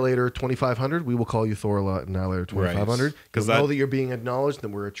Annihilator 2500, we will call you Thor Annihilator 2500. Because know that you're being acknowledged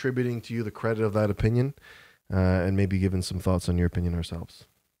and we're attributing to you the credit of that opinion. And maybe giving some thoughts on your opinion ourselves.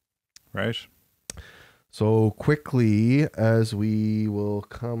 Right. So quickly, as we will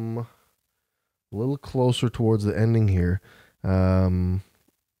come a little closer towards the ending here,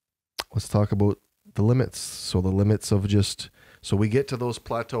 let's talk about the limits. So the limits of so we get to those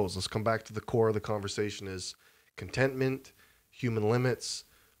plateaus. Let's come back to the core of the conversation is contentment, human limits.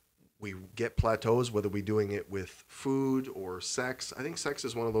 We get plateaus, whether we're doing it with food or sex. I think sex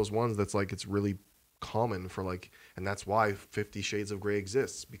is one of those ones that's like it's really common for and that's why 50 Shades of Grey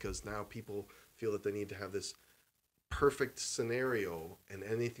exists, because now people feel that they need to have this perfect scenario and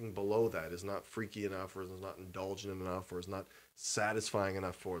anything below that is not freaky enough or is not indulgent enough or is not satisfying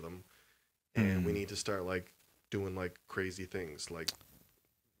enough for them. And we need to start doing crazy things.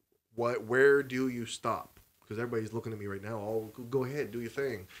 Where do you stop? Because everybody's looking at me right now. Oh, go ahead, do your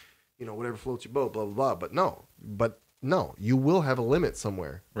thing. Whatever floats your boat, blah, blah, blah. But no, you will have a limit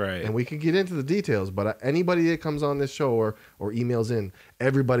somewhere. Right. And we could get into the details, but anybody that comes on this show or emails in,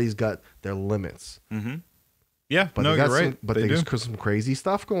 everybody's got their limits. Mm-hmm. Yeah, but you're right. But there's some crazy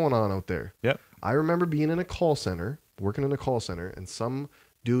stuff going on out there. Yep. I remember being in a call center, working in a call center, and some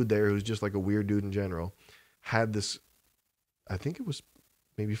dude there who's just like a weird dude in general had this, I think it was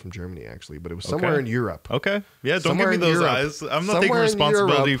maybe from Germany actually, but it was somewhere in Europe. Okay. Yeah, don't give me those eyes. I'm not taking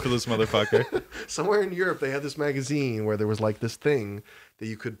responsibility for this motherfucker. Somewhere in Europe, they had this magazine where there was this thing that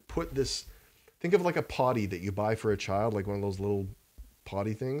you could put this, think of a potty that you buy for a child, like one of those little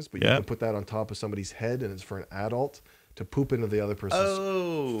potty things, but you can put that on top of somebody's head and it's for an adult to poop into the other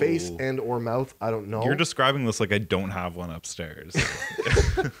person's face and or mouth. I don't know. You're describing this like I don't have one upstairs.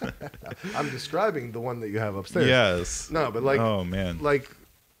 I'm describing the one that you have upstairs. Yes. No, but oh man.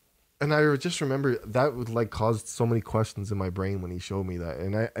 And I just remember that would caused so many questions in my brain when he showed me that.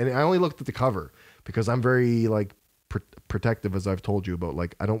 And I only looked at the cover because I'm very protective, as I've told you about.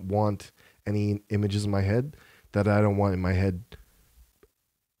 I don't want any images in my head that I don't want in my head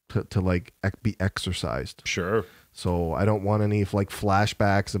to be exercised. Sure. So I don't want any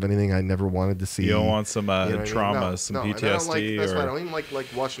flashbacks of anything I never wanted to see. You don't want some trauma, some PTSD. That's why I don't even like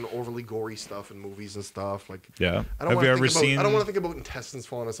watching overly gory stuff in movies and stuff. Yeah. I don't want to think about intestines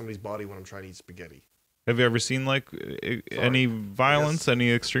falling on somebody's body when I'm trying to eat spaghetti. Have you ever seen any violence, any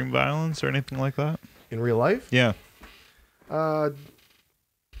extreme violence or anything like that? In real life? Yeah. I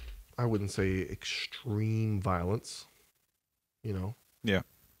wouldn't say extreme violence. Yeah.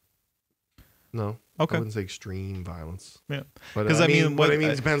 No. Okay. I wouldn't say extreme violence. Yeah. But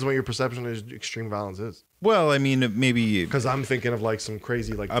it depends what your perception of extreme violence is. Well, I mean, maybe because I'm thinking of some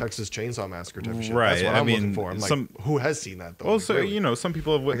crazy Texas Chainsaw Massacre type of shit. Right. That's what I'm looking for. I'm who has seen that though? Also, some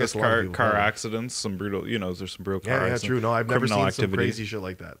people have witnessed car accidents, some brutal. There's some brutal car accidents. Yeah, true. No, I've never seen some crazy shit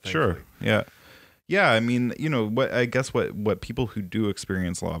like that. Thankfully. Sure. Yeah. Yeah, I mean, what people who do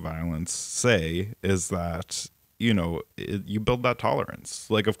experience a lot of violence say is that you build that tolerance.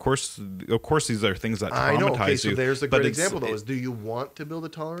 Of course, these are things that traumatize you. I know. Okay, so there's a good example, though. Is do you want to build a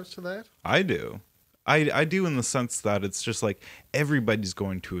tolerance to that? I do. I do in the sense that it's just everybody's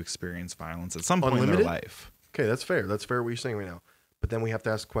going to experience violence at some point in their life. Okay, that's fair. That's fair what you're saying right now. But then we have to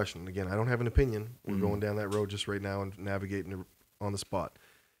ask a question. Again, I don't have an opinion. We're going down that road just right now and navigating on the spot.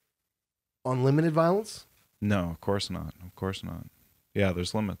 Unlimited violence? No, of course not. Of course not. Yeah,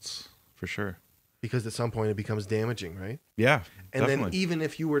 there's limits for sure. Because at some point it becomes damaging, right? Yeah, and definitely. then even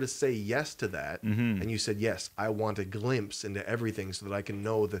if you were to say yes to that, Mm-hmm. and you said, yes, I want a glimpse into everything so that I can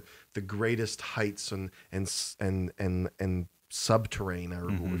know the greatest heights and subterranean, or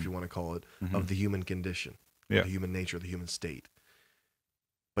Mm-hmm. if you want to call it, Mm-hmm. of the human condition, Yeah. the human nature, the human state.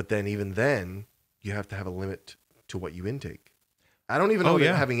 But then even then, you have to have a limit to what you intake. I don't even know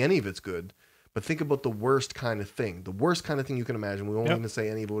that having any of it's good, but think about the worst kind of thing. The worst kind of thing you can imagine. We won't even say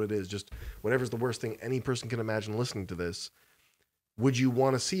any of what it is. Just whatever's the worst thing any person can imagine listening to this. Would you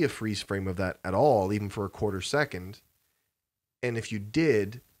want to see a freeze frame of that at all, even for a quarter second? And if you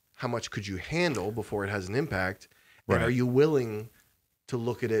did, how much could you handle before it has an impact? Right. And are you willing to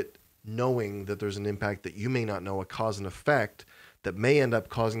look at it knowing that there's an impact that you may not know, a cause and effect that may end up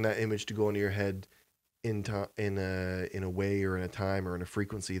causing that image to go into your head in a way or in a time or in a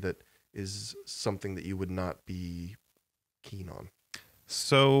frequency that is something that you would not be keen on?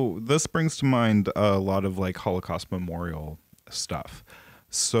 So this brings to mind a lot of like Holocaust memorial stuff.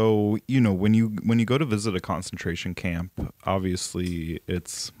 So, you know, when you go to visit a concentration camp, obviously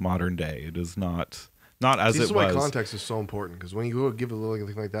it's modern day. It is not as this it is why was. context is so important, because when you go give a little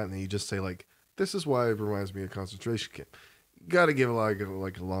thing like that and then you just say like, this is why it reminds me of concentration camp, you got to give a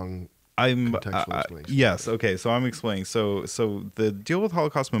long contextual explanation. Yes, okay, so I'm explaining. So the deal with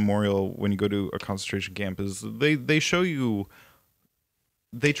Holocaust Memorial when you go to a concentration camp is they show you,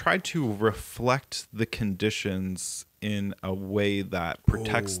 they try to reflect the conditions in a way that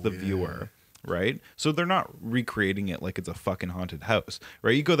protects the viewer, right? So they're not recreating it like it's a fucking haunted house,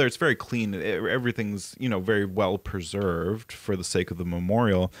 right? You go there, it's very clean, everything's, you know, very well preserved for the sake of the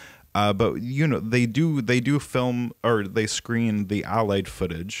memorial. But you know, they do film, or they screen the Allied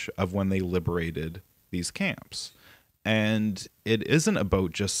footage of when they liberated these camps, and it isn't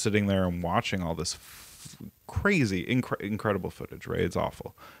about just sitting there and watching all this crazy, incredible footage, right? It's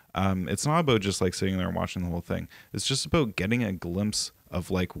awful. It's not about just like sitting there and watching the whole thing. It's just about getting a glimpse of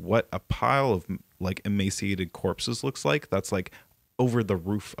like what a pile of like emaciated corpses looks like. That's like over the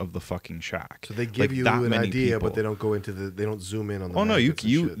roof of the fucking shack. So they give you an idea, but they don't go into they don't zoom in on the. Oh no,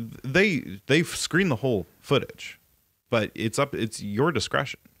 they've screened the whole footage, but it's your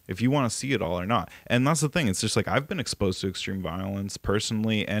discretion if you want to see it all or not. And that's the thing. It's just like, I've been exposed to extreme violence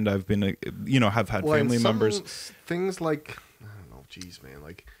personally, and I've been, have had family members. Things like, I don't know, geez, man,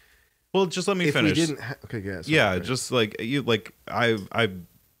 like. Well, just let me finish. We didn't okay, yes. Yeah, okay. Just like you, like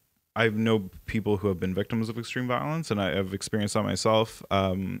I know people who have been victims of extreme violence, and I've experienced that myself.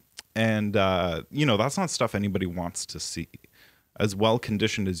 That's not stuff anybody wants to see. As well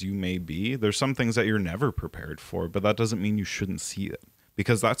conditioned as you may be, there's some things that you're never prepared for, but that doesn't mean you shouldn't see it,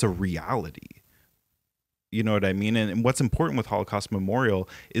 because that's a reality. You know what I mean? And what's important with Holocaust Memorial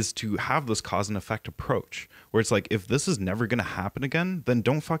is to have this cause and effect approach, where it's like, if this is never going to happen again, then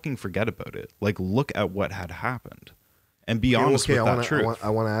don't fucking forget about it. Like, look at what had happened. And be honest with that truth. I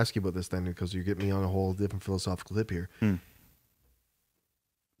want to ask you about this then, because you get me on a whole different philosophical tip here. And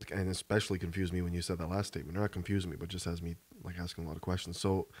especially confused me when you said that last statement. Or not confused me, but just has me like asking a lot of questions.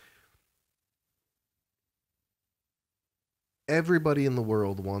 So everybody in the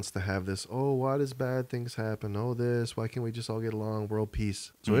world wants to have this, oh, why does bad things happen? Oh, this, why can't we just all get along? World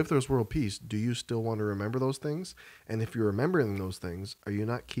peace. So if there's world peace, do you still want to remember those things? And if you're remembering those things, are you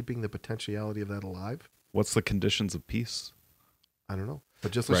not keeping the potentiality of that alive? What's the conditions of peace? I don't know.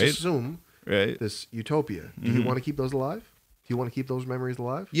 But just let's assume this utopia. Do you want to keep those alive? Do you want to keep those memories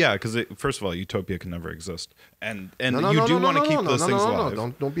alive? Yeah, because first of all, utopia can never exist, and you do want to keep those things alive. No,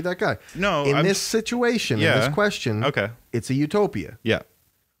 don't be that guy. No, in this situation, in this question, it's a utopia. Yeah.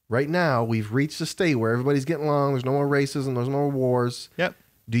 Right now, we've reached a state where everybody's getting along. There's no more racism. There's no more wars. Yep.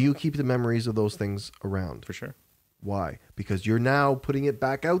 Do you keep the memories of those things around? For sure. Why? Because you're now putting it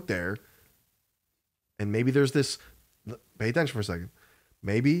back out there, and maybe there's this. Pay attention for a second.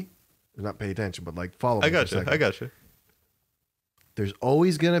 Maybe not pay attention, but like follow. I got you. There's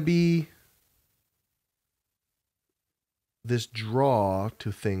always going to be this draw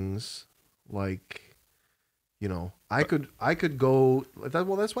to things like, I could go,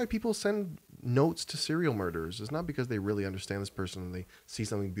 well, that's why people send notes to serial murderers. It's not because they really understand this person and they see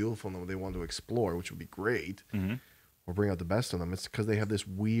something beautiful in them they want to explore, which would be great, or bring out the best in them. It's because they have this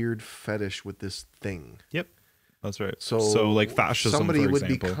weird fetish with this thing. Yep. That's right. So like fascism, somebody for would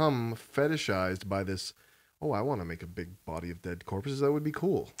example, become fetishized by this. Oh, I want to make a big body of dead corpses. That would be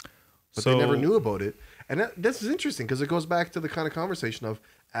cool. But they never knew about it. And this is interesting because it goes back to the kind of conversation of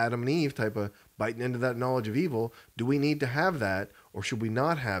Adam and Eve type of biting into that knowledge of evil. Do we need to have that, or should we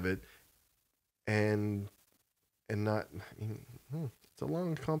not have it? And not. It's It's a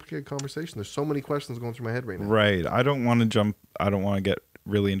long, complicated conversation. There's so many questions going through my head right now. Right. I don't want to get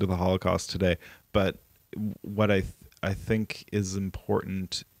really into the Holocaust today, but what I think is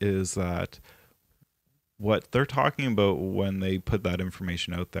important is that what they're talking about when they put that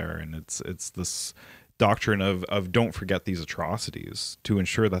information out there, and it's this doctrine of don't forget these atrocities to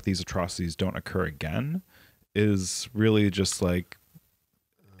ensure that these atrocities don't occur again, is really just like,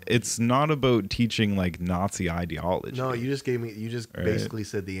 it's not about teaching like Nazi ideology. No, you just basically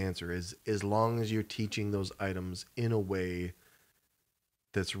said the answer is, as long as you're teaching those items in a way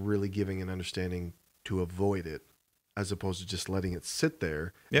that's really giving an understanding to avoid it, as opposed to just letting it sit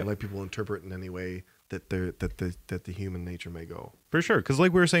there and let people interpret in any way that the human nature may go. For sure, because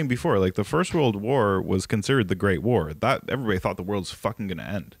like we were saying before, like the First World War was considered the Great War. That everybody thought the world's fucking gonna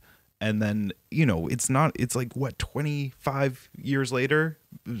end. And then, it's not, it's like, what, 25 years later,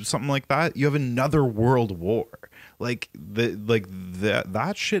 something like that, you have another world war.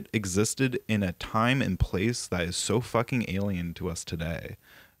 That shit existed in a time and place that is so fucking alien to us today.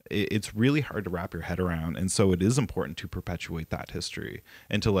 It's really hard to wrap your head around. And so it is important to perpetuate that history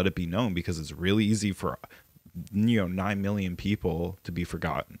and to let it be known, because it's really easy for, 9 million people to be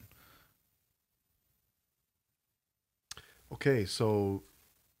forgotten. Okay, so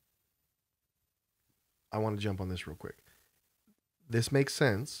I want to jump on this real quick. This makes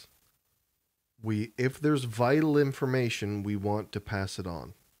sense. If there's vital information, we want to pass it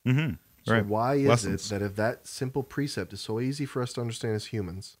on. Mm-hmm. So right. why is Lessons. it that if that simple precept is so easy for us to understand as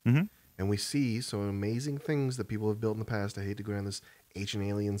humans, Mm-hmm. and we see so amazing things that people have built in the past, I hate to go down this ancient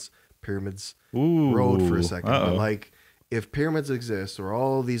aliens, pyramids road for a second, but like, if pyramids exist, or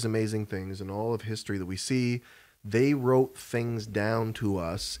all these amazing things and all of history that we see, they wrote things down to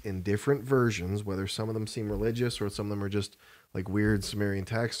us in different versions, whether some of them seem religious or some of them are just like weird Sumerian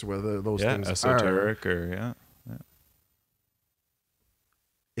text, or whether those things esoteric are.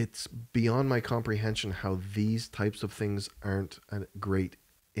 It's beyond my comprehension how these types of things aren't a great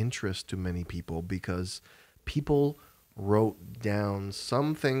interest to many people, because people wrote down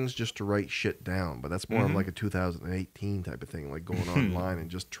some things just to write shit down, but that's more of like a 2018 type of thing, like going online and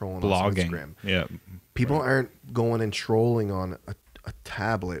just trolling on Instagram. Yeah, people aren't going and trolling on a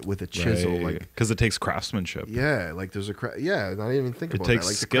tablet with a chisel, like, because it takes craftsmanship. Yeah, like there's not even think about takes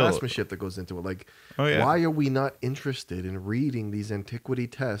that, like skill. the craftsmanship that goes into it. Like, why are we not interested in reading these antiquity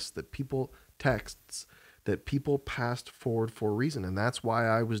texts that people passed forward for a reason? And that's why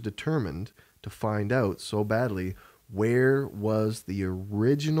I was determined to find out so badly, where was the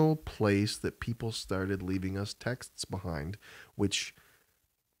original place that people started leaving us texts behind, which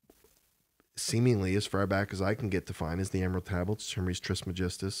seemingly, as far back as I can get to find, is the Emerald Tablets, Hermes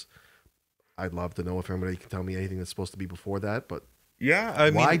Trismegistus. I'd love to know if anybody can tell me anything that's supposed to be before that, but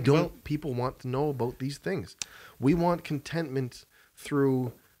why don't people want to know about these things? We want contentment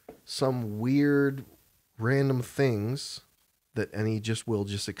through some weird, random things that we'll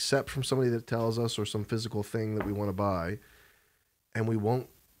just accept from somebody that tells us, or some physical thing that we want to buy, and we won't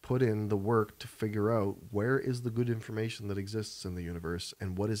put in the work to figure out where is the good information that exists in the universe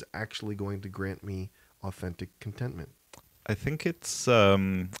and what is actually going to grant me authentic contentment. I think it's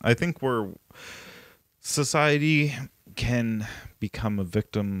society can become a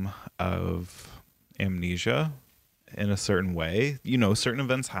victim of amnesia in a certain way. Certain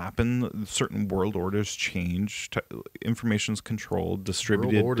events happen, certain world orders change, information's controlled,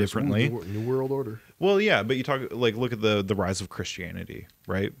 distributed differently. New world order. Well, yeah, but you look at the rise of Christianity,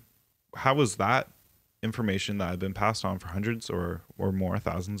 right? How was that information that had been passed on for hundreds or more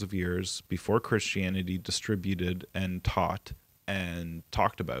thousands of years before Christianity distributed and taught and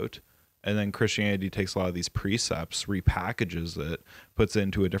talked about? And then Christianity takes a lot of these precepts, repackages it, puts it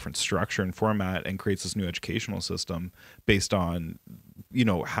into a different structure and format, and creates this new educational system based on,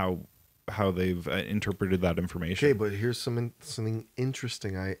 how they've interpreted that information. Okay, but here's something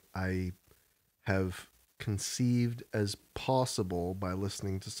interesting I have conceived as possible by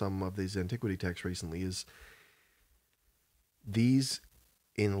listening to some of these antiquity texts recently, is these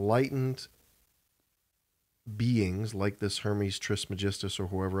enlightened beings like this Hermes Trismegistus or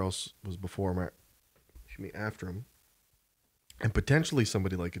whoever else was after him, and potentially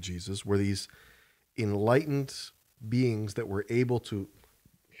somebody like a Jesus, were these enlightened beings that were able to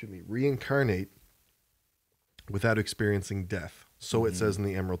reincarnate without experiencing death. So it says in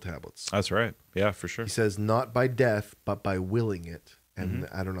the Emerald Tablets. That's right. Yeah, for sure. He says not by death, but by willing it. And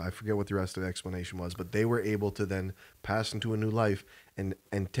I don't know, I forget what the rest of the explanation was, but they were able to then pass into a new life and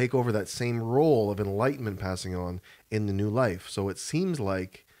take over that same role of enlightenment passing on in the new life. So it seems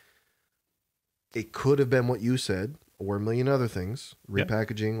like it could have been what you said, or a million other things,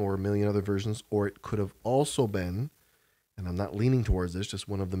 repackaging, or a million other versions, or it could have also been, and I'm not leaning towards this, just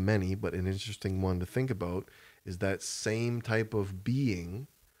one of the many, but an interesting one to think about, is that same type of being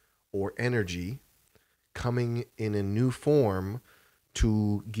or energy coming in a new form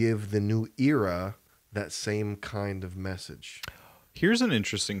to give the new era that same kind of message. Here's an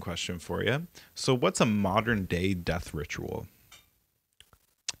interesting question for you. So what's a modern day death ritual?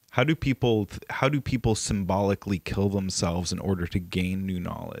 How do people symbolically kill themselves in order to gain new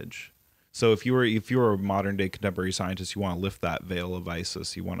knowledge? So if you were a modern day contemporary scientist, you want to lift that veil of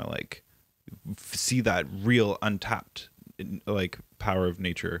Isis, you want to like see that real untapped like power of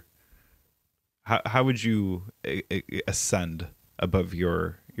nature. How would you ascend above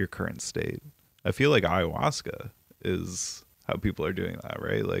your current state? I feel like ayahuasca is how people are doing that,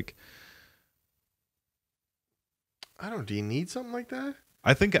 right? Like, I don't know. Do you need something like that?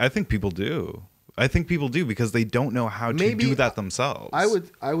 I think people do. I think people do because they don't know how to do that themselves. I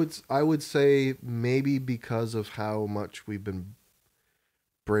would say maybe because of how much we've been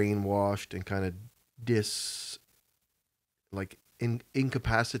brainwashed and kind of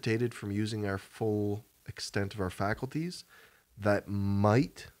incapacitated from using our full extent of our faculties, that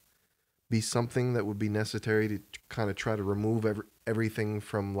might be something that would be necessary to kind of try to remove everything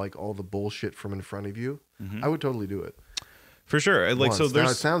from like all the bullshit from in front of you. I would totally do it. For sure. Like, so now,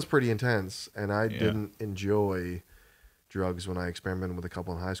 it sounds pretty intense, and I didn't enjoy drugs when I experimented with a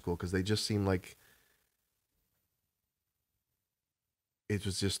couple in high school because they just seemed like it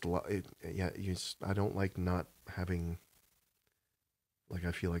was just I don't like not having, like,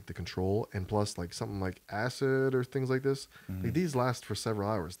 I feel like the control, and plus like something like acid or things like this, like these last for several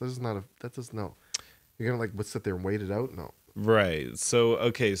hours. You're gonna like sit there and wait it out? No. Right. So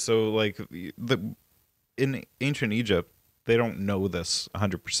okay, so like in ancient Egypt, they don't know this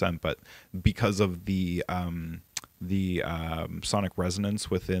 100%, but because of the sonic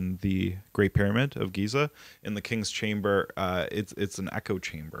resonance within the Great Pyramid of Giza, in the King's Chamber, it's an echo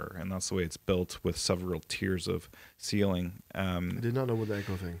chamber, and that's the way it's built with several tiers of ceiling. I did not know what the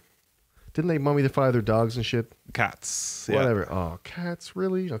echo thing. Didn't they mummify their dogs and shit? Cats. Whatever. Yeah. Oh, cats,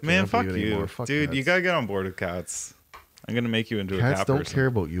 really? Okay, man, fuck you. Dude, cats. You gotta get on board with cats. I'm gonna make you into a cat person. Cats don't care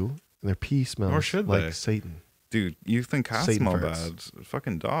about you, and their pee smells or should like they? Satan. Dude, you think cats Satan smell farts. bad?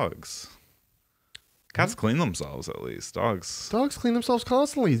 Fucking dogs. Cats clean themselves, at least. Dogs clean themselves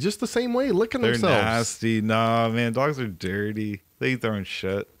constantly, just the same way, licking themselves. They're nasty. Nah, man, dogs are dirty. They eat their own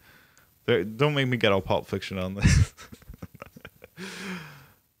shit. Don't make me get all Pulp Fiction on this.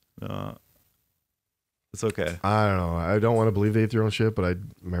 No. It's okay. I don't know. I don't want to believe they eat their own shit, but I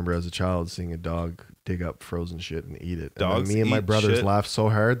remember as a child seeing a dog dig up frozen shit and eat it. Dogs and me and my brothers shit? laughed so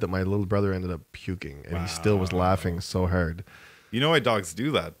hard that my little brother ended up puking, and he still was laughing so hard. You know why dogs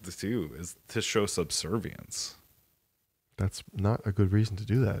do that too? Is to show subservience. That's not a good reason to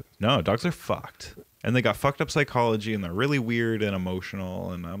do that. No, dogs are fucked, and they got fucked up psychology, and they're really weird and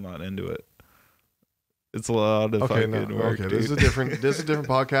emotional, and I'm not into it. It's a lot of fucking work. Okay, this is a different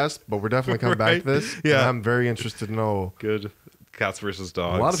podcast, but we're definitely coming back to this. Yeah, and I'm very interested to know. Good. Cats versus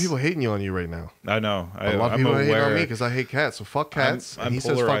dogs. A lot of people hating you on you right now. I know. A lot of people hating on me because I hate cats. So fuck cats. I'm he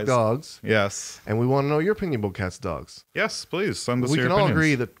says fuck dogs. Yes. And we want to know your opinion about cats, dogs. Yes, please. Send us we your can opinions. all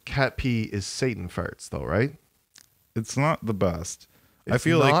agree that cat pee is Satan farts, though, right? It's not the best. I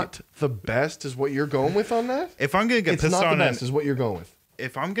feel like the best is what you're going with on that. If I'm gonna get pissed on, it's not the best is what you're going with.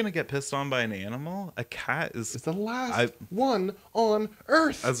 If I'm gonna get pissed on by an animal, a cat is it's the last one on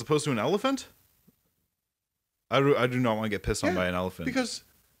Earth, as opposed to an elephant. I do not want to get pissed on by an elephant because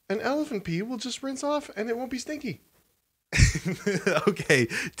an elephant pee will just rinse off and it won't be stinky. Okay,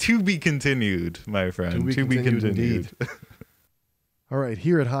 to be continued, my friend. To be continued. Indeed. All right,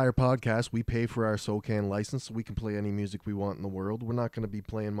 here at Higherpodcast, we pay for our SoCan license so we can play any music we want in the world. We're not going to be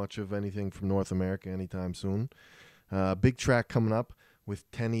playing much of anything from North America anytime soon. Big track coming up with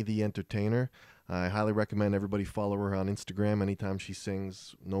Teni the Entertainer. I highly recommend everybody follow her on Instagram. Anytime she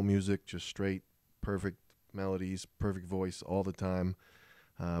sings, no music, just straight, perfect melodies, perfect voice all the time.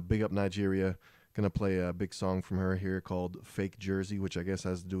 Big up Nigeria. Gonna play a big song from her here called Fake Jersey, which I guess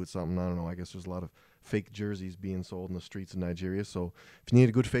has to do with something. I don't know. I guess there's a lot of fake jerseys being sold in the streets of Nigeria. So if you need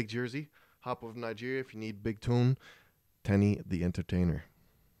a good fake jersey, hop over to Nigeria. If you need big tune, Teni the Entertainer.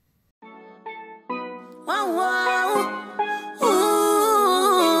 Wow, wow.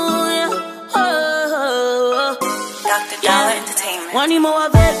 Ooh, yeah. Dr. Dolor Entertainment. One more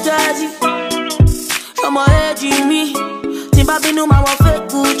of it, Daddy. From my head, Jimmy. Timba binu my fake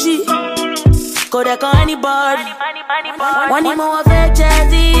Gucci. Go there, call anybody. One more of it,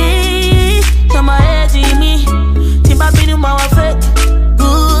 Daddy. From my head, Jimmy. Timba binu my fake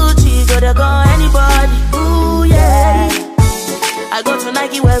Gucci. Go there, call anybody. Ooh, yeah. I go to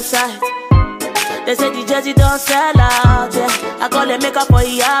Nike website. They say the jersey don't sell out, yeah. I call it make up for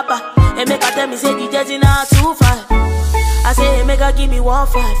Iapa. And make her tell me say the jersey now 2.5. I say hey, make her give me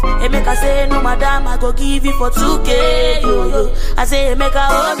 1.5. And make her say no madam, I go give you for 2K, yo yo. I say hey, make her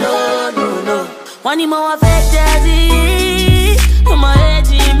oh no. One more fake jersey, no more hey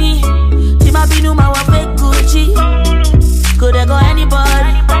Jimmy. Tima binu ma wa fake Gucci. Could I go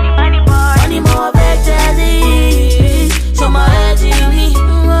anybody? One more fake jersey, show my hey Jimmy.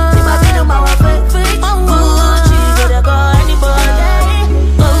 Tima binu ma wa fake Gucci. Could I go anybody?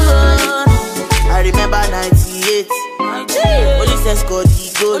 I remember 98. Police escort the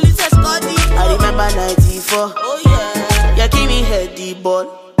goal. I remember 94. Oh yeah. You give me head the ball.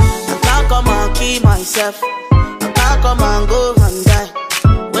 I can't come and kill myself. I can't come and go and die.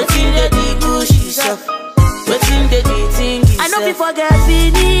 Waiting the Gucci stuff. Waiting the thing. I know we forget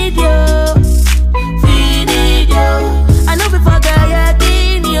we need you. I know we forget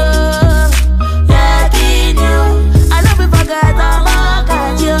you. I know we forget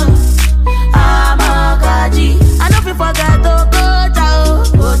I'm you. I know we forget to go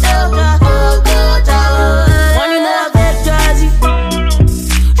down. One more fake jersey,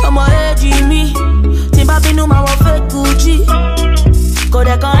 from my head Jimmy. Timba binu ma wa fake Gucci. Go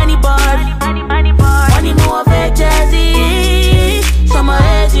there call anybody. One more fake jersey, from my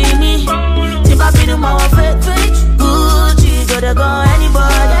head Jimmy. Timba binu ma wa fake Gucci. Go there call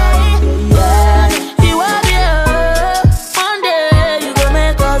anybody. Yeah, you are here. One day you go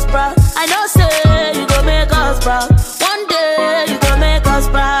make us proud. I know say you go make us proud. One day you go make us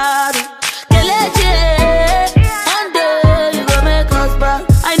proud. Kelechi, one day you go make us proud.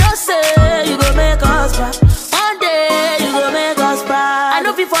 I know say you go make us proud. One day you go make us proud. I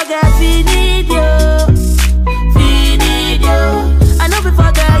know we forget we need you. I know we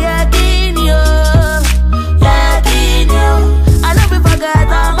forget yakin you. I know we forget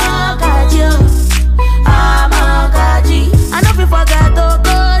Amakaji. I know we forget to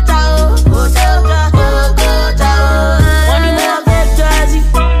go down. One more fake jersey,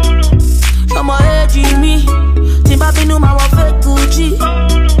 from my head Jimmy. Timba binu ma wa fake Gucci.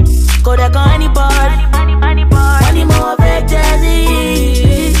 Go there call anybody. One more fake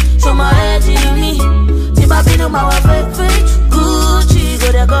jersey, from my head Jimmy. Timba binu ma wa fake Gucci.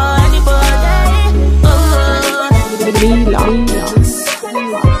 Go there call anybody.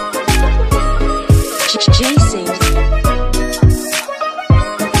 Jaysynths.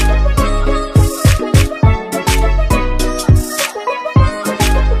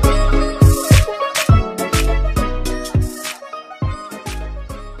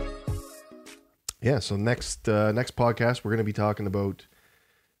 Yeah, so next podcast, we're going to be talking about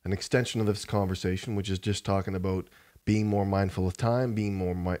an extension of this conversation, which is just talking about being more mindful of time, being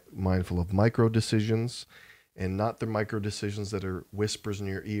more mindful of micro decisions, and not the micro decisions that are whispers in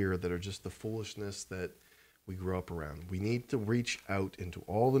your ear that are just the foolishness that we grew up around. We need to reach out into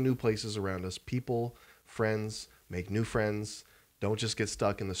all the new places around us, people, friends, make new friends. Don't just get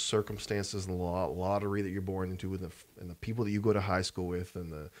stuck in the circumstances and the lottery that you're born into, and the people that you go to high school with,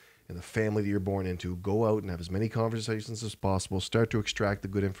 and the family that you're born into. Go out and have as many conversations as possible. Start to extract the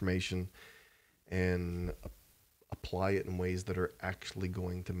good information and apply it in ways that are actually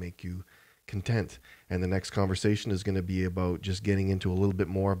going to make you content. And the next conversation is going to be about just getting into a little bit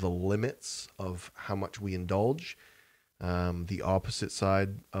more of the limits of how much we indulge, the opposite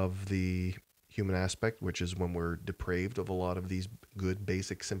side of the human aspect, which is when we're depraved of a lot of these good,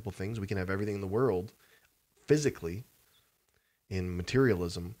 basic, simple things. We can have everything in the world physically in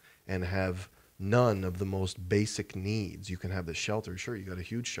materialism and have none of the most basic needs. You can have the shelter. Sure, you got a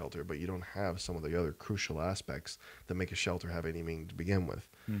huge shelter, but you don't have some of the other crucial aspects that make a shelter have any meaning to begin with.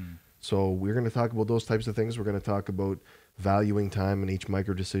 So we're going to talk about those types of things. We're going to talk about valuing time and each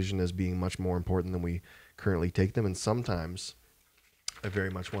micro decision as being much more important than we currently take them. And sometimes I very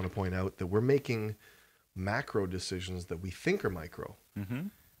much want to point out that we're making macro decisions that we think are micro.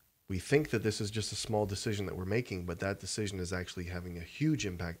 We think that this is just a small decision that we're making, but that decision is actually having a huge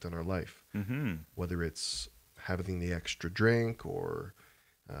impact on our life. Whether it's having the extra drink or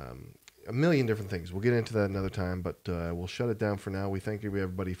a million different things. We'll get into that another time, but we'll shut it down for now. We thank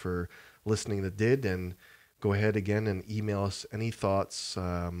everybody for listening that did, and go ahead again and email us any thoughts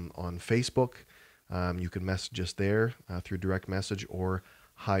on Facebook. You can message us there through direct message or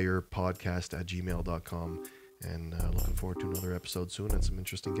higherpodcast@gmail.com. And looking forward to another episode soon and some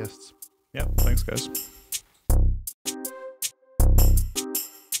interesting guests. Yeah, thanks, guys.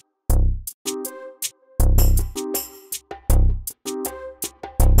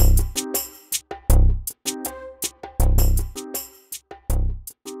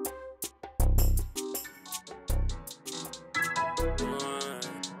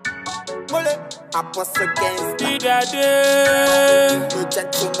 Mole. I was against that. No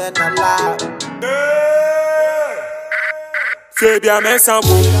gentleman alive. Fabia Mensah.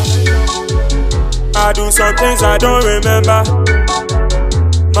 I do some things I don't remember.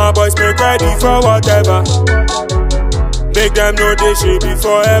 My boys make ready for whatever. Make them know they should be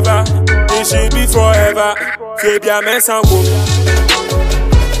forever. They should be forever. Fabia Mensah.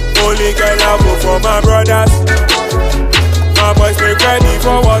 Only girl I vote for my brothers. My boys make ready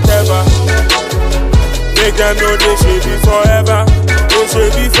for whatever. Make them know they should be forever. They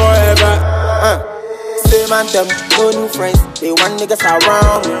should be forever. Same and them, no new friends. They want niggas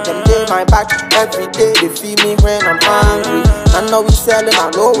around me. Them day my back every day. They feed me when I'm hungry. I know we selling,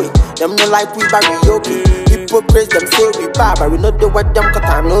 I know it. Them no like we karaoke. Hypocrites, them say we bad, but we know the what them cause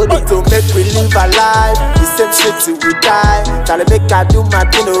I know it. To make we live a life, the same shit till we die. Try to make I do my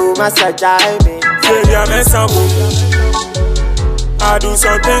thing, oh, massage me. Fabia Mensah. I do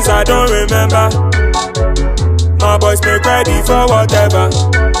some things I don't remember. My boys make ready for whatever.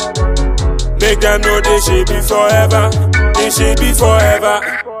 Make them know they should be forever. They should be forever.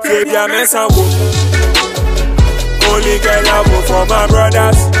 Fabia Mensah. Only girl I vote for my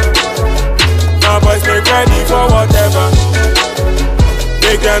brothers. My boys make ready for whatever.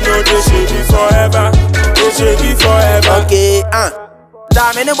 Make them know they should be forever. They should be forever. Okay,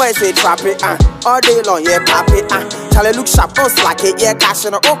 damn, anybody say trap it, all day long, yeah, pop it, Charlie look sharp, don't slack it, yeah, cash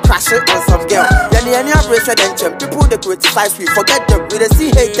it, oh, crash it on some girl. Then the any president, people they criticize, we forget them, we they see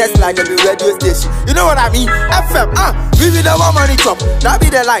haters like on the radio station. You know what I mean? FM, we be the one money chop, that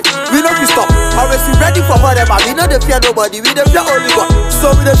be the life, we know we stop. Always we ready for whatever, we know they fear nobody, we the fear only God.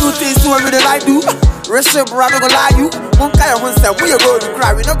 So we they do things to what we they like do. Rich shit, bro, I don't go lie you. One guy and one step, when you go to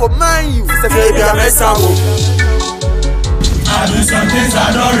cry, we don't go mind you. Say, baby, I'm a I do some things I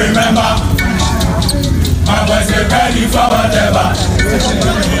don't remember. My boys get ready for whatever.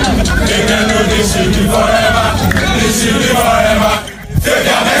 They can know this should be forever. This should be forever.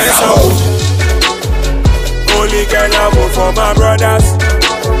 Fabia Mensah. Only girl I vote for my brothers.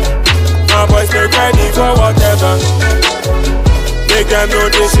 My boys get ready for whatever. Make them know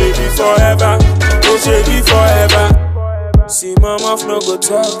they should be forever. They should be forever. See my mouth no go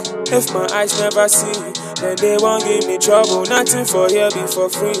talk. If my eyes never see, then they won't give me trouble. Nothing for here be for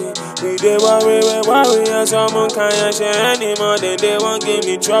free. We they worry, and someone can't share anymore. Then they won't give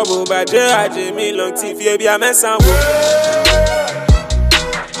me trouble. But they had me long teeth, Fabia Mensah.